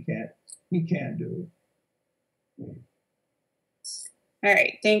of it he can't do. All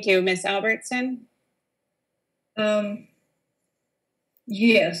right, thank you. Ms. Albertson?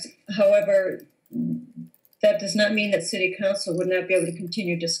 Yes, however, that does not mean that City Council would not be able to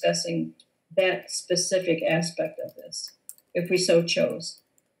continue discussing that specific aspect of this, if we so chose.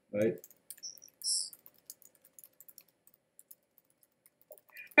 Right?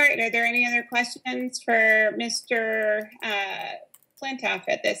 All right, are there any other questions for Mr. Flintoff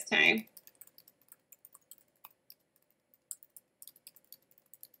at this time?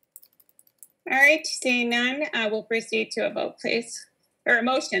 All right, seeing none, we'll proceed to a vote, please. Or a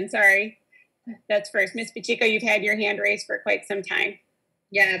motion, sorry. That's first. Ms. Pacheco, you've had your hand raised for quite some time.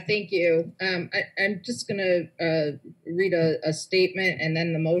 Yeah, thank you. I'm just going to read a statement and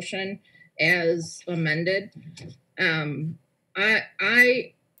then the motion as amended. I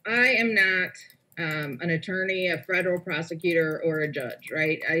am not an attorney, a federal prosecutor, or a judge,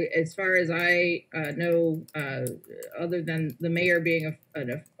 right? As far as I know, other than the mayor being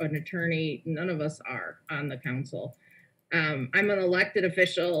an attorney, none of us are on the council. I'm an elected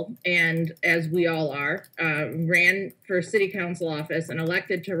official, and as we all are, ran for city council office and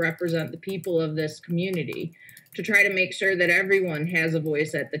elected to represent the people of this community, to try to make sure that everyone has a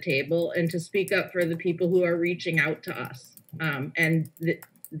voice at the table and to speak up for the people who are reaching out to us. And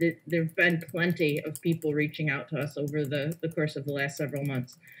there've been plenty of people reaching out to us over the course of the last several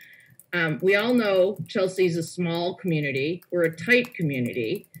months. We all know Chelsea's a small community. We're a tight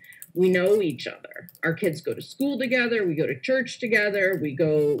community. We know each other. Our kids go to school together. We go to church together. We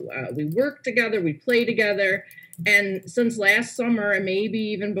work together. We play together. And since last summer, and maybe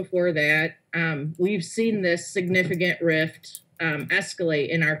even before that, we've seen this significant rift escalate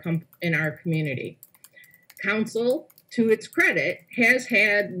in our community. Council, to its credit, has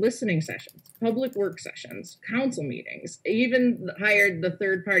had listening sessions, public work sessions, council meetings, even hired the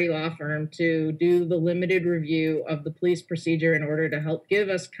third-party law firm to do the limited review of the police procedure in order to help give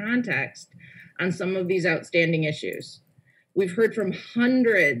us context on some of these outstanding issues. We've heard from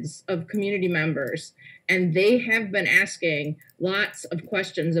hundreds of community members, and they have been asking lots of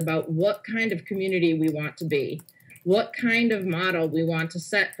questions about what kind of community we want to be, what kind of model we want to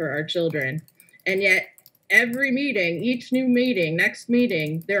set for our children. And yet, every meeting, each new meeting, next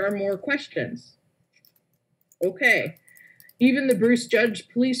meeting, there are more questions. Okay. Even the Bruce Judge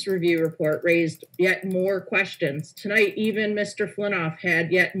Police Review Report raised yet more questions. Tonight, even Mr. Flintoff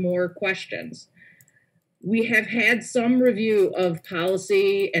had yet more questions. We have had some review of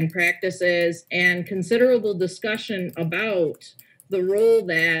policy and practices and considerable discussion about the role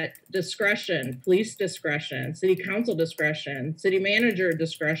that discretion, police discretion, city council discretion, city manager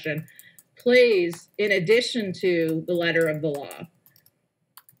discretion plays in addition to the letter of the law.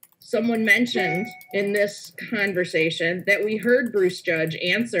 Someone mentioned in this conversation that we heard Bruce Judge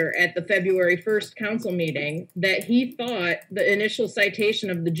answer at the February 1st council meeting that he thought the initial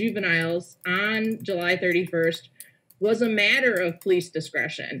citation of the juveniles on July 31st was a matter of police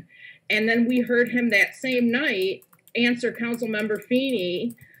discretion. And then we heard him that same night answer Councilmember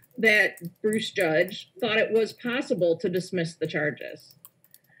Feeney that Bruce Judge thought it was possible to dismiss the charges.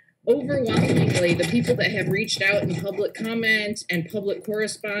 Overwhelmingly, the people that have reached out in public comment and public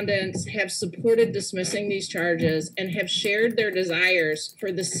correspondence have supported dismissing these charges and have shared their desires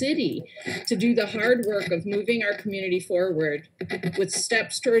for the city to do the hard work of moving our community forward with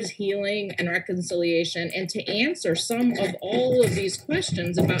steps towards healing and reconciliation, and to answer some of all of these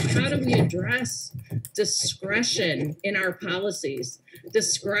questions about how do we address discretion in our policies,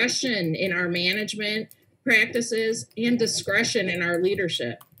 discretion in our management practices, and discretion in our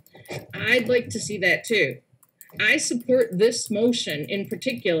leadership. I'd like to see that too. I support this motion in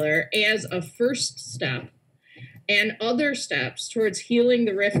particular as a first step and other steps towards healing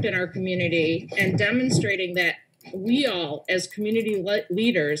the rift in our community and demonstrating that we all as community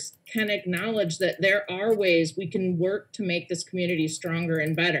leaders can acknowledge that there are ways we can work to make this community stronger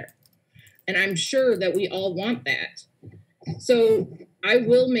and better. And I'm sure that we all want that. So I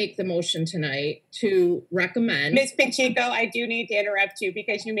will make the motion tonight to recommend. Ms. Pacheco, I do need to interrupt you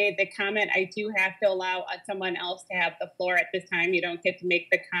because you made the comment. I do have to allow someone else to have the floor at this time. You don't get to make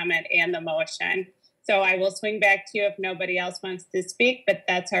the comment and the motion. So I will swing back to you if nobody else wants to speak, but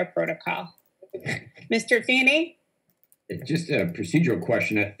that's our protocol. Mr. Feeney? Just a procedural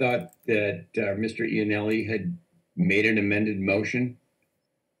question. I thought that Mr. Iannelli had made an amended motion.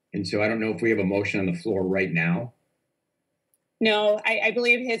 And so I don't know if we have a motion on the floor right now. No, I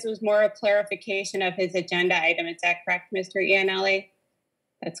believe his was more a clarification of his agenda item. Is that correct, Mr. Iannelli?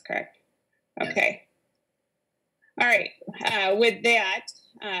 That's correct. Okay. All right. With that,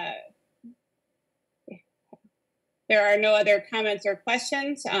 there are no other comments or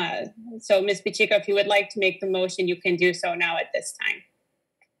questions. So Ms. Pacheco, if you would like to make the motion, you can do so now at this time.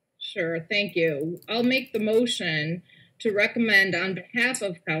 Sure, thank you. I'll make the motion to recommend on behalf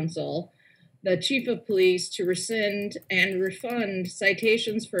of council the chief of police to rescind and refund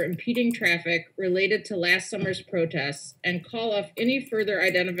citations for impeding traffic related to last summer's protests and call off any further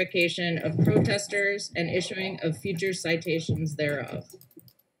identification of protesters and issuing of future citations thereof.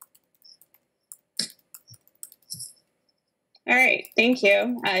 All right, thank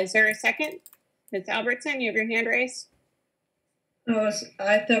you. Is there a second? Ms. Albertson, you have your hand raised. Oh,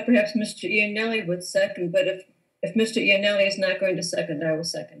 I thought perhaps Mr. Iannelli would second, but if Mr. Iannelli is not going to second, I will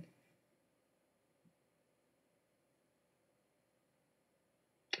second.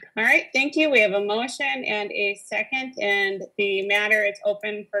 All right, thank you. We have a motion and a second, and the matter is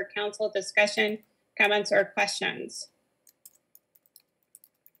open for council discussion, comments, or questions.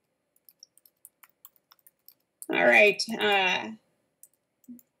 All right.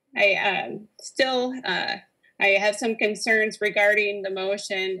 I have some concerns regarding the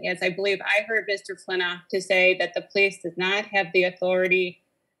motion, as I believe I heard Mr. Flintoff to say that the police does not have the authority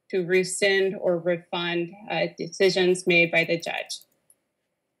to rescind or refund decisions made by the judge.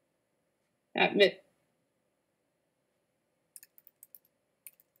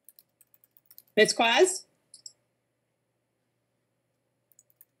 Ms. Quaz?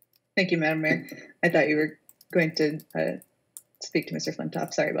 Thank you, Madam Mayor. I thought you were going to speak to Mr.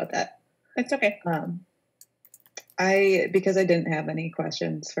 Flintoff. Sorry about that. That's okay. Because I didn't have any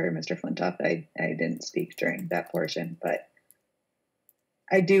questions for Mr. Flintoff, I didn't speak during that portion, but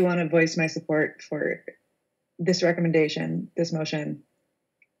I do want to voice my support for this recommendation, this motion.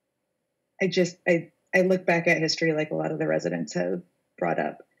 I look back at history like a lot of the residents have brought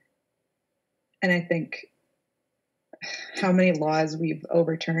up, and I think how many laws we've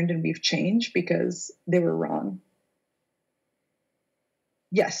overturned and we've changed because they were wrong.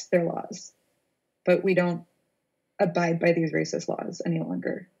 Yes, they're laws, but we don't abide by these racist laws any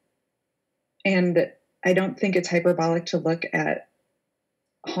longer. And I don't think it's hyperbolic to look at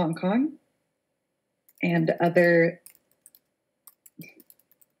Hong Kong and other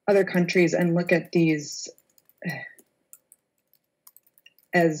countries and look at these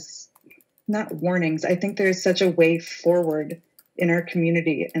as not warnings. I think there's such a way forward in our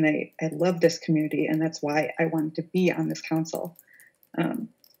community, and I love this community, and that's why I wanted to be on this council. And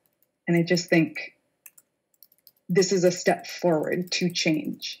I just think this is a step forward to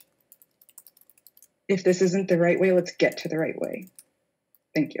change. If this isn't the right way, let's get to the right way.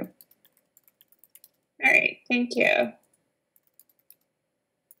 Thank you. All right, thank you.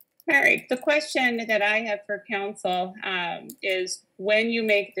 All right, the question that I have for council is when you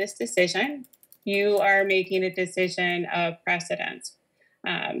make this decision, you are making a decision of precedence.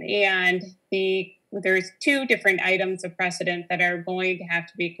 And there's two different items of precedent that are going to have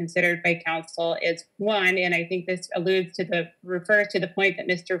to be considered by council. Is one, and I think this refers to the point that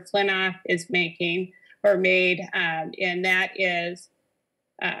Mr. Flintoff is making or made, and that is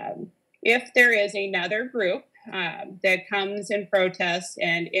if there is another group that comes in protest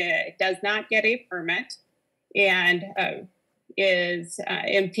and it does not get a permit and is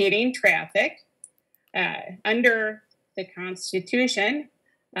impeding traffic under the Constitution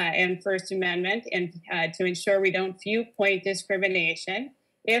and First Amendment, and to ensure we don't viewpoint discrimination,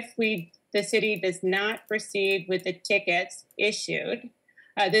 if the city does not proceed with the tickets issued,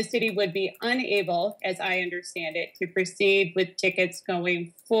 the city would be unable, as I understand it, to proceed with tickets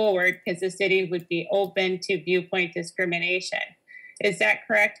going forward because the city would be open to viewpoint discrimination. Is that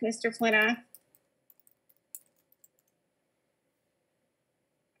correct, Mr. Flintoff?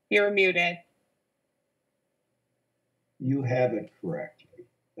 You're muted. You have it correctly.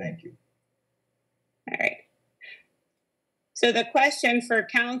 Thank you. All right. So the question for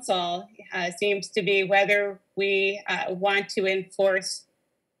council seems to be whether we want to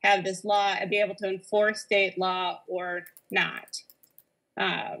have this law, be able to enforce state law or not.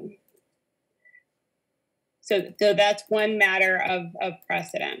 So that's one matter of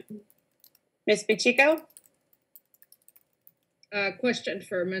precedent. Ms. Pacheco? Question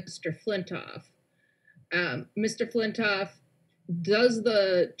for Mr. Flintoff. Mr. Flintoff, does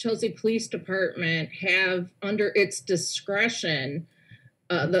the Chelsea Police Department have under its discretion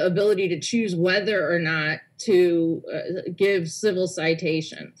the ability to choose whether or not to give civil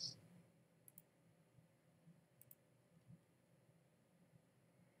citations?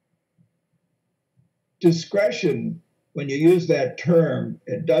 Discretion, when you use that term,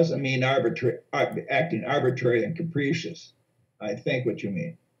 it doesn't mean acting arbitrary and capricious. I think what you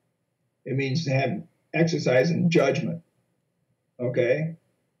mean. It means to have exercising judgment. Okay?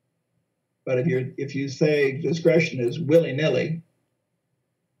 But if you say discretion is willy-nilly,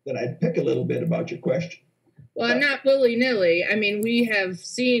 then I'd pick a little bit about your question. Well, not willy-nilly. I mean, we have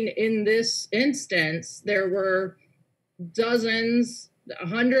seen in this instance, there were dozens,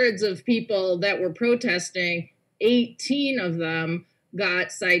 hundreds of people that were protesting. 18 of them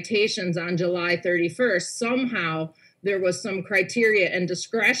got citations on July 31st. Somehow there was some criteria and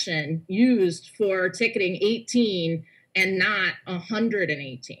discretion used for ticketing 18 and not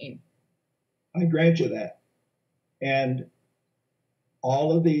 118. I grant you that. And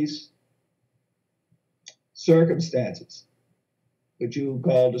all of these circumstances, which you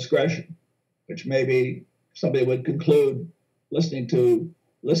call discretion, which maybe somebody would conclude listening to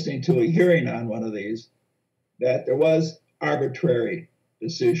a hearing on one of these, that there was arbitrary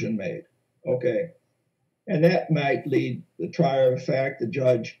decision made. Okay. And that might lead the trier of fact, the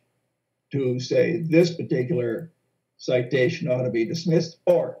judge, to say this particular citation ought to be dismissed,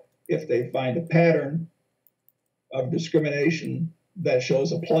 or if they find a pattern of discrimination that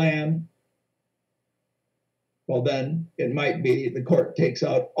shows a plan, well, then it might be the court takes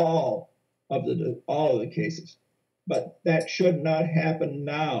out all of the cases. But that should not happen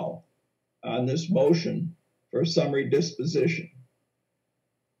now on this motion for summary disposition,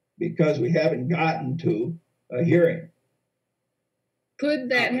 because we haven't gotten to a hearing. Could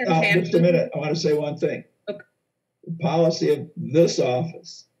that have happened? Just a minute, I want to say one thing. Okay. The policy of this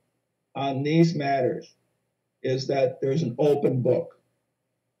office on these matters is that there's an open book.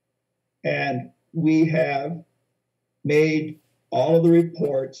 And we have made all of the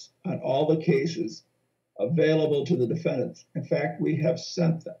reports on all the cases available to the defendants. In fact, we have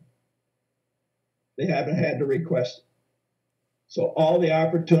sent them. They haven't had to request it. So all the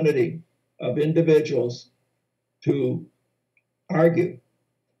opportunity of individuals to argue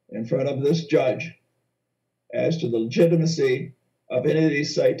in front of this judge as to the legitimacy of any of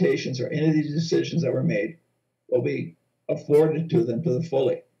these citations or any of these decisions that were made will be afforded to them to the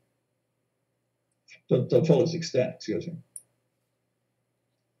fullest extent, excuse me.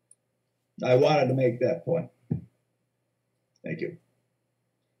 I wanted to make that point. Thank you.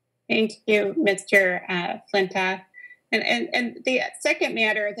 Thank you, Mr. Flintoff. And the second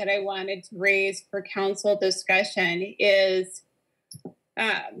matter that I wanted to raise for council discussion is,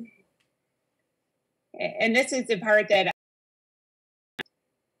 and this is the part that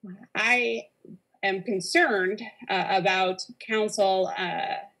I am concerned about council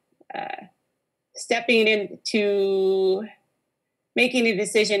stepping into making a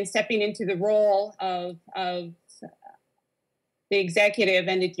decision, stepping into the role of the executive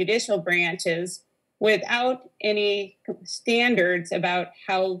and the judicial branches without any standards about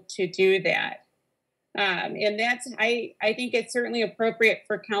how to do that. And that's, I think it's certainly appropriate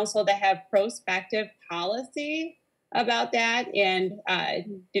for council to have prospective policy about that and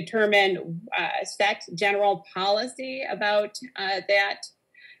determine set general policy about that.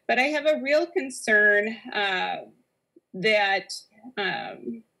 But I have a real concern that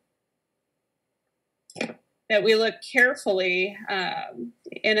we look carefully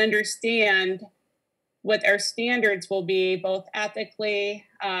and understand what our standards will be, both ethically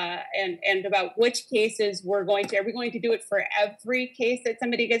and about which cases are we going to do it for every case that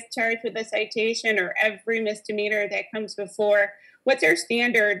somebody gets charged with a citation or every misdemeanor that comes before? What's our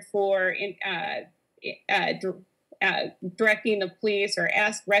standard for directing the police or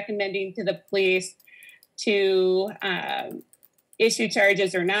recommending to the police to issue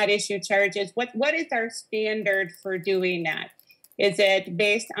charges or not issue charges? What is our standard for doing that? Is it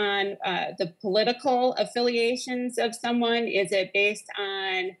based on the political affiliations of someone? Is it based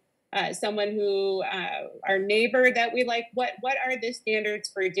on someone who, our neighbor that we like? What are the standards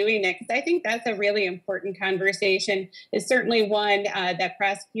for doing it? Because I think that's a really important conversation. It's certainly one that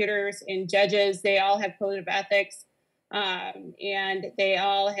prosecutors and judges, they all have code of ethics. And they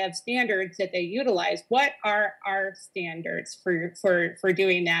all have standards that they utilize. What are our standards for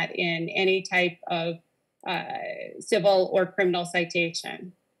doing that in any type of civil or criminal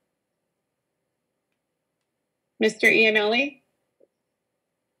citation? Mr. Iannelli?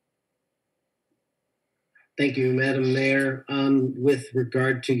 Thank you, Madam Mayor. With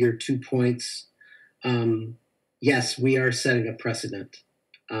regard to your 2 points, yes, we are setting a precedent.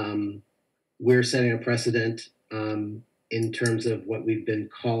 We're setting a precedent in terms of what we've been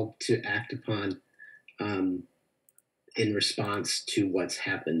called to act upon in response to what's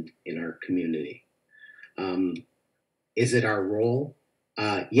happened in our community. Is it our role?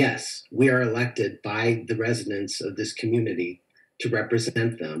 Yes, we are elected by the residents of this community to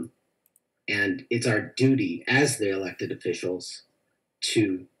represent them. And it's our duty as the elected officials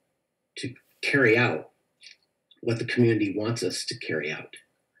to carry out what the community wants us to carry out.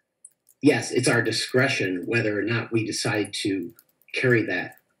 Yes, it's our discretion whether or not we decide to carry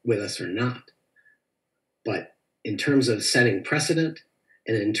that with us or not. But in terms of setting precedent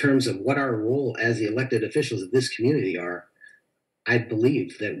and in terms of what our role as the elected officials of this community are, I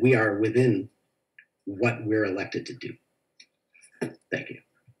believe that we are within what we're elected to do. Thank you.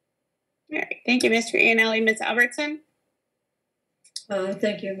 All right. Thank you, Mr. Iannelli. Ms. Albertson?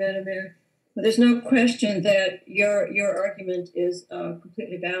 Thank you, Madam Mayor. Well, there's no question that your argument is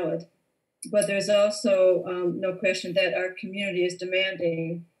completely valid, but there's also no question that our community is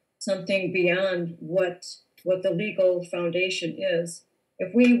demanding something beyond what the legal foundation is.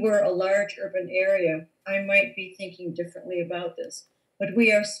 If we were a large urban area, I might be thinking differently about this, but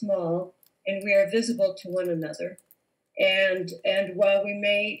we are small and we are visible to one another. And while we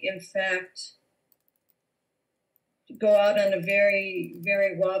may, in fact, go out on a very,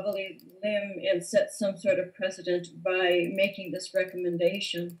 very wobbly limb and set some sort of precedent by making this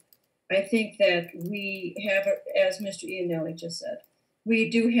recommendation, I think that we have, as Mr. Iannelli just said, we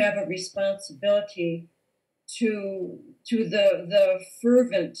do have a responsibility to the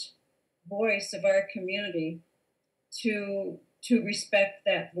fervent voice of our community to respect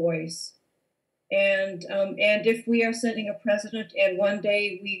that voice. And if we are setting a precedent and one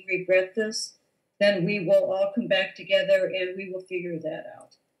day we regret this, then we will all come back together and we will figure that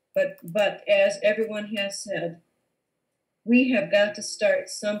out. But as everyone has said, we have got to start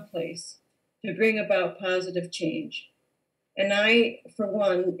someplace to bring about positive change. And I, for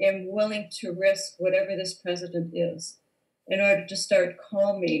one, am willing to risk whatever this precedent is in order to start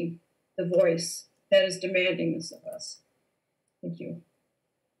calming the voice that is demanding this of us. Thank you.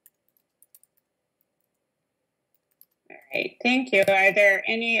 All right, thank you. Are there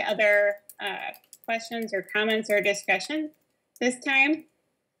any other questions or comments or discussion this time?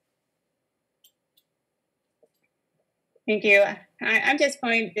 Thank you. I'm just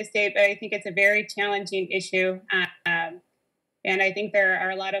going to state that I think it's a very challenging issue. And I think there are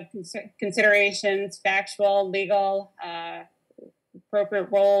a lot of considerations, factual, legal, appropriate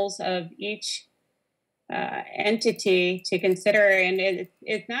roles of each entity to consider. And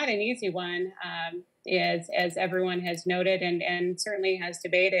it's not an easy one, as everyone has noted and certainly has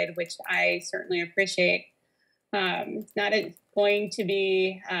debated, which I certainly appreciate. It's not going to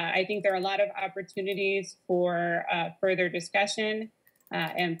be, I think there are a lot of opportunities for further discussion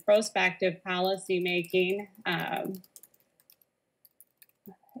and prospective policy making.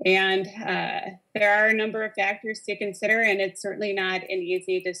 And there are a number of factors to consider, and it's certainly not an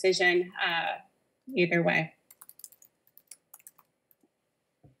easy decision either way.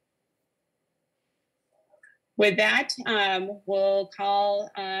 With that, we'll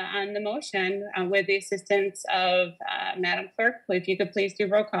call on the motion with the assistance of Madam Clerk. If you could please do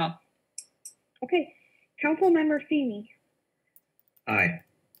roll call. Okay. Councilmember Feeney. Aye.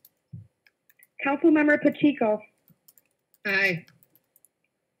 Councilmember Pacheco. Aye.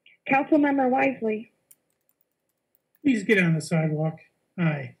 Councilmember Wiseley. Please get on the sidewalk.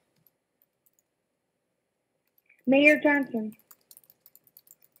 Aye. Mayor Johnson.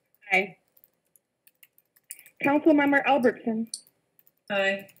 Aye. Councilmember Albertson.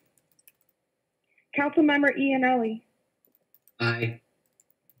 Aye. Councilmember Iannelli. Aye.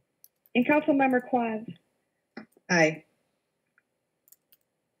 And Councilmember Quaz. Aye.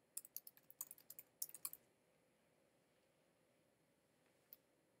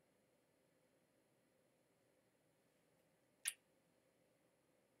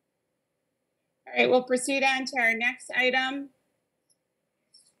 All right, we'll proceed on to our next item,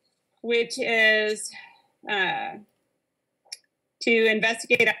 which is to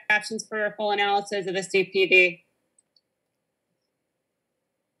investigate options for a full analysis of the CPD.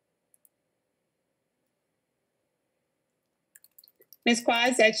 Ms.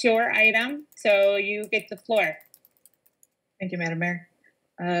 Quaz, that's your item, so you get the floor. Thank you, Madam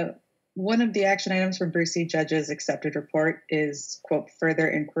Mayor. One of the action items from Bruce C. Judge's accepted report is, quote, further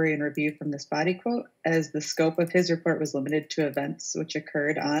inquiry and review from this body, quote, as the scope of his report was limited to events which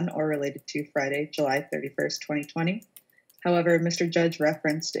occurred on or related to Friday, July 31st, 2020. However, Mr. Judge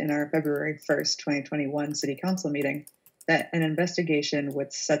referenced in our February 1st, 2021 City Council meeting that an investigation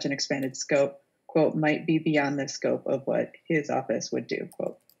with such an expanded scope, quote, might be beyond the scope of what his office would do,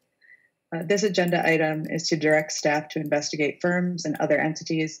 quote. This agenda item is to direct staff to investigate firms and other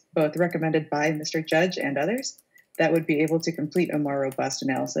entities, both recommended by Mr. Judge and others, that would be able to complete a more robust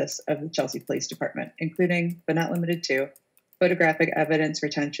analysis of the Chelsea Police Department, including, but not limited to, photographic evidence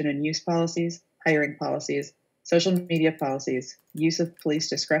retention and use policies, hiring policies, social media policies, use of police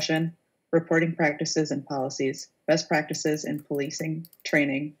discretion, reporting practices and policies, best practices in policing,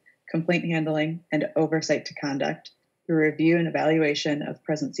 training, complaint handling, and oversight to conduct, through review and evaluation of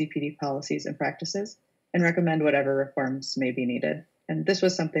present CPD policies and practices, and recommend whatever reforms may be needed. And this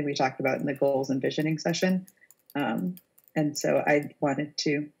was something we talked about in the goals and visioning session. And so I wanted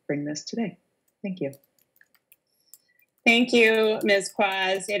to bring this today. Thank you. Thank you, Ms.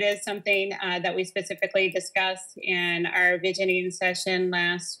 Quaz. It is something that we specifically discussed in our visioning session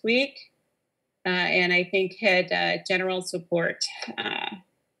last week, and I think had general support.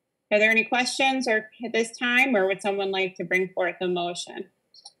 Are there any questions or at this time, or would someone like to bring forth a motion?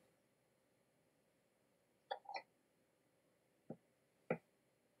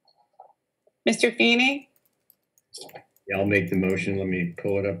 Mr. Feeney? Yeah, I'll make the motion. Let me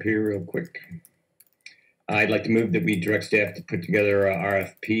pull it up here real quick. I'd like to move that we direct staff to put together a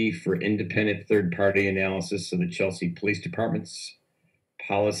RFP for independent third-party analysis of the Chelsea Police Department's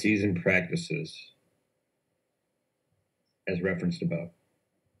policies and practices, as referenced above.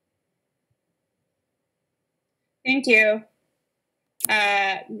 Thank you.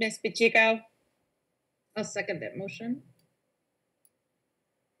 Ms. Pacheco? I'll second that motion.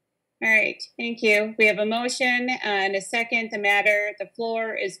 All right, thank you. We have a motion and a second. The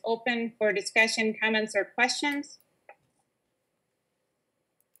floor is open for discussion, comments, or questions.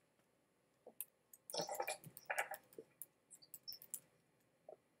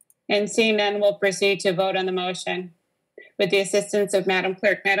 And seeing none, we'll proceed to vote on the motion with the assistance of Madam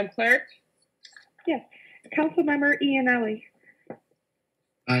Clerk. Madam Clerk? Yes. Councilmember Iannelli.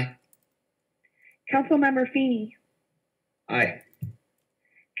 Aye. Councilmember Feeney. Aye.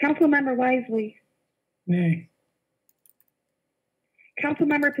 Councilmember Wiseley. Nay.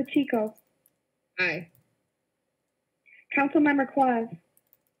 Councilmember Pacheco. Aye. Councilmember Quaz.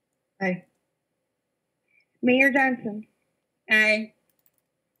 Aye. Mayor Johnson. Aye.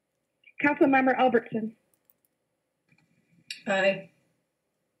 Councilmember Albertson. Aye.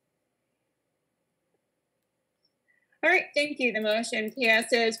 All right, thank you. The motion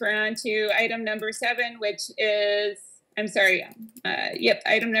passes. We're on to item number 7, which is,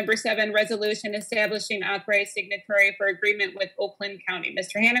 item number 7, resolution establishing authorized signatory for agreement with Oakland County.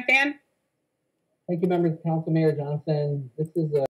 Mr. Hanifan? Thank you, members of council. Mayor Johnson, this is a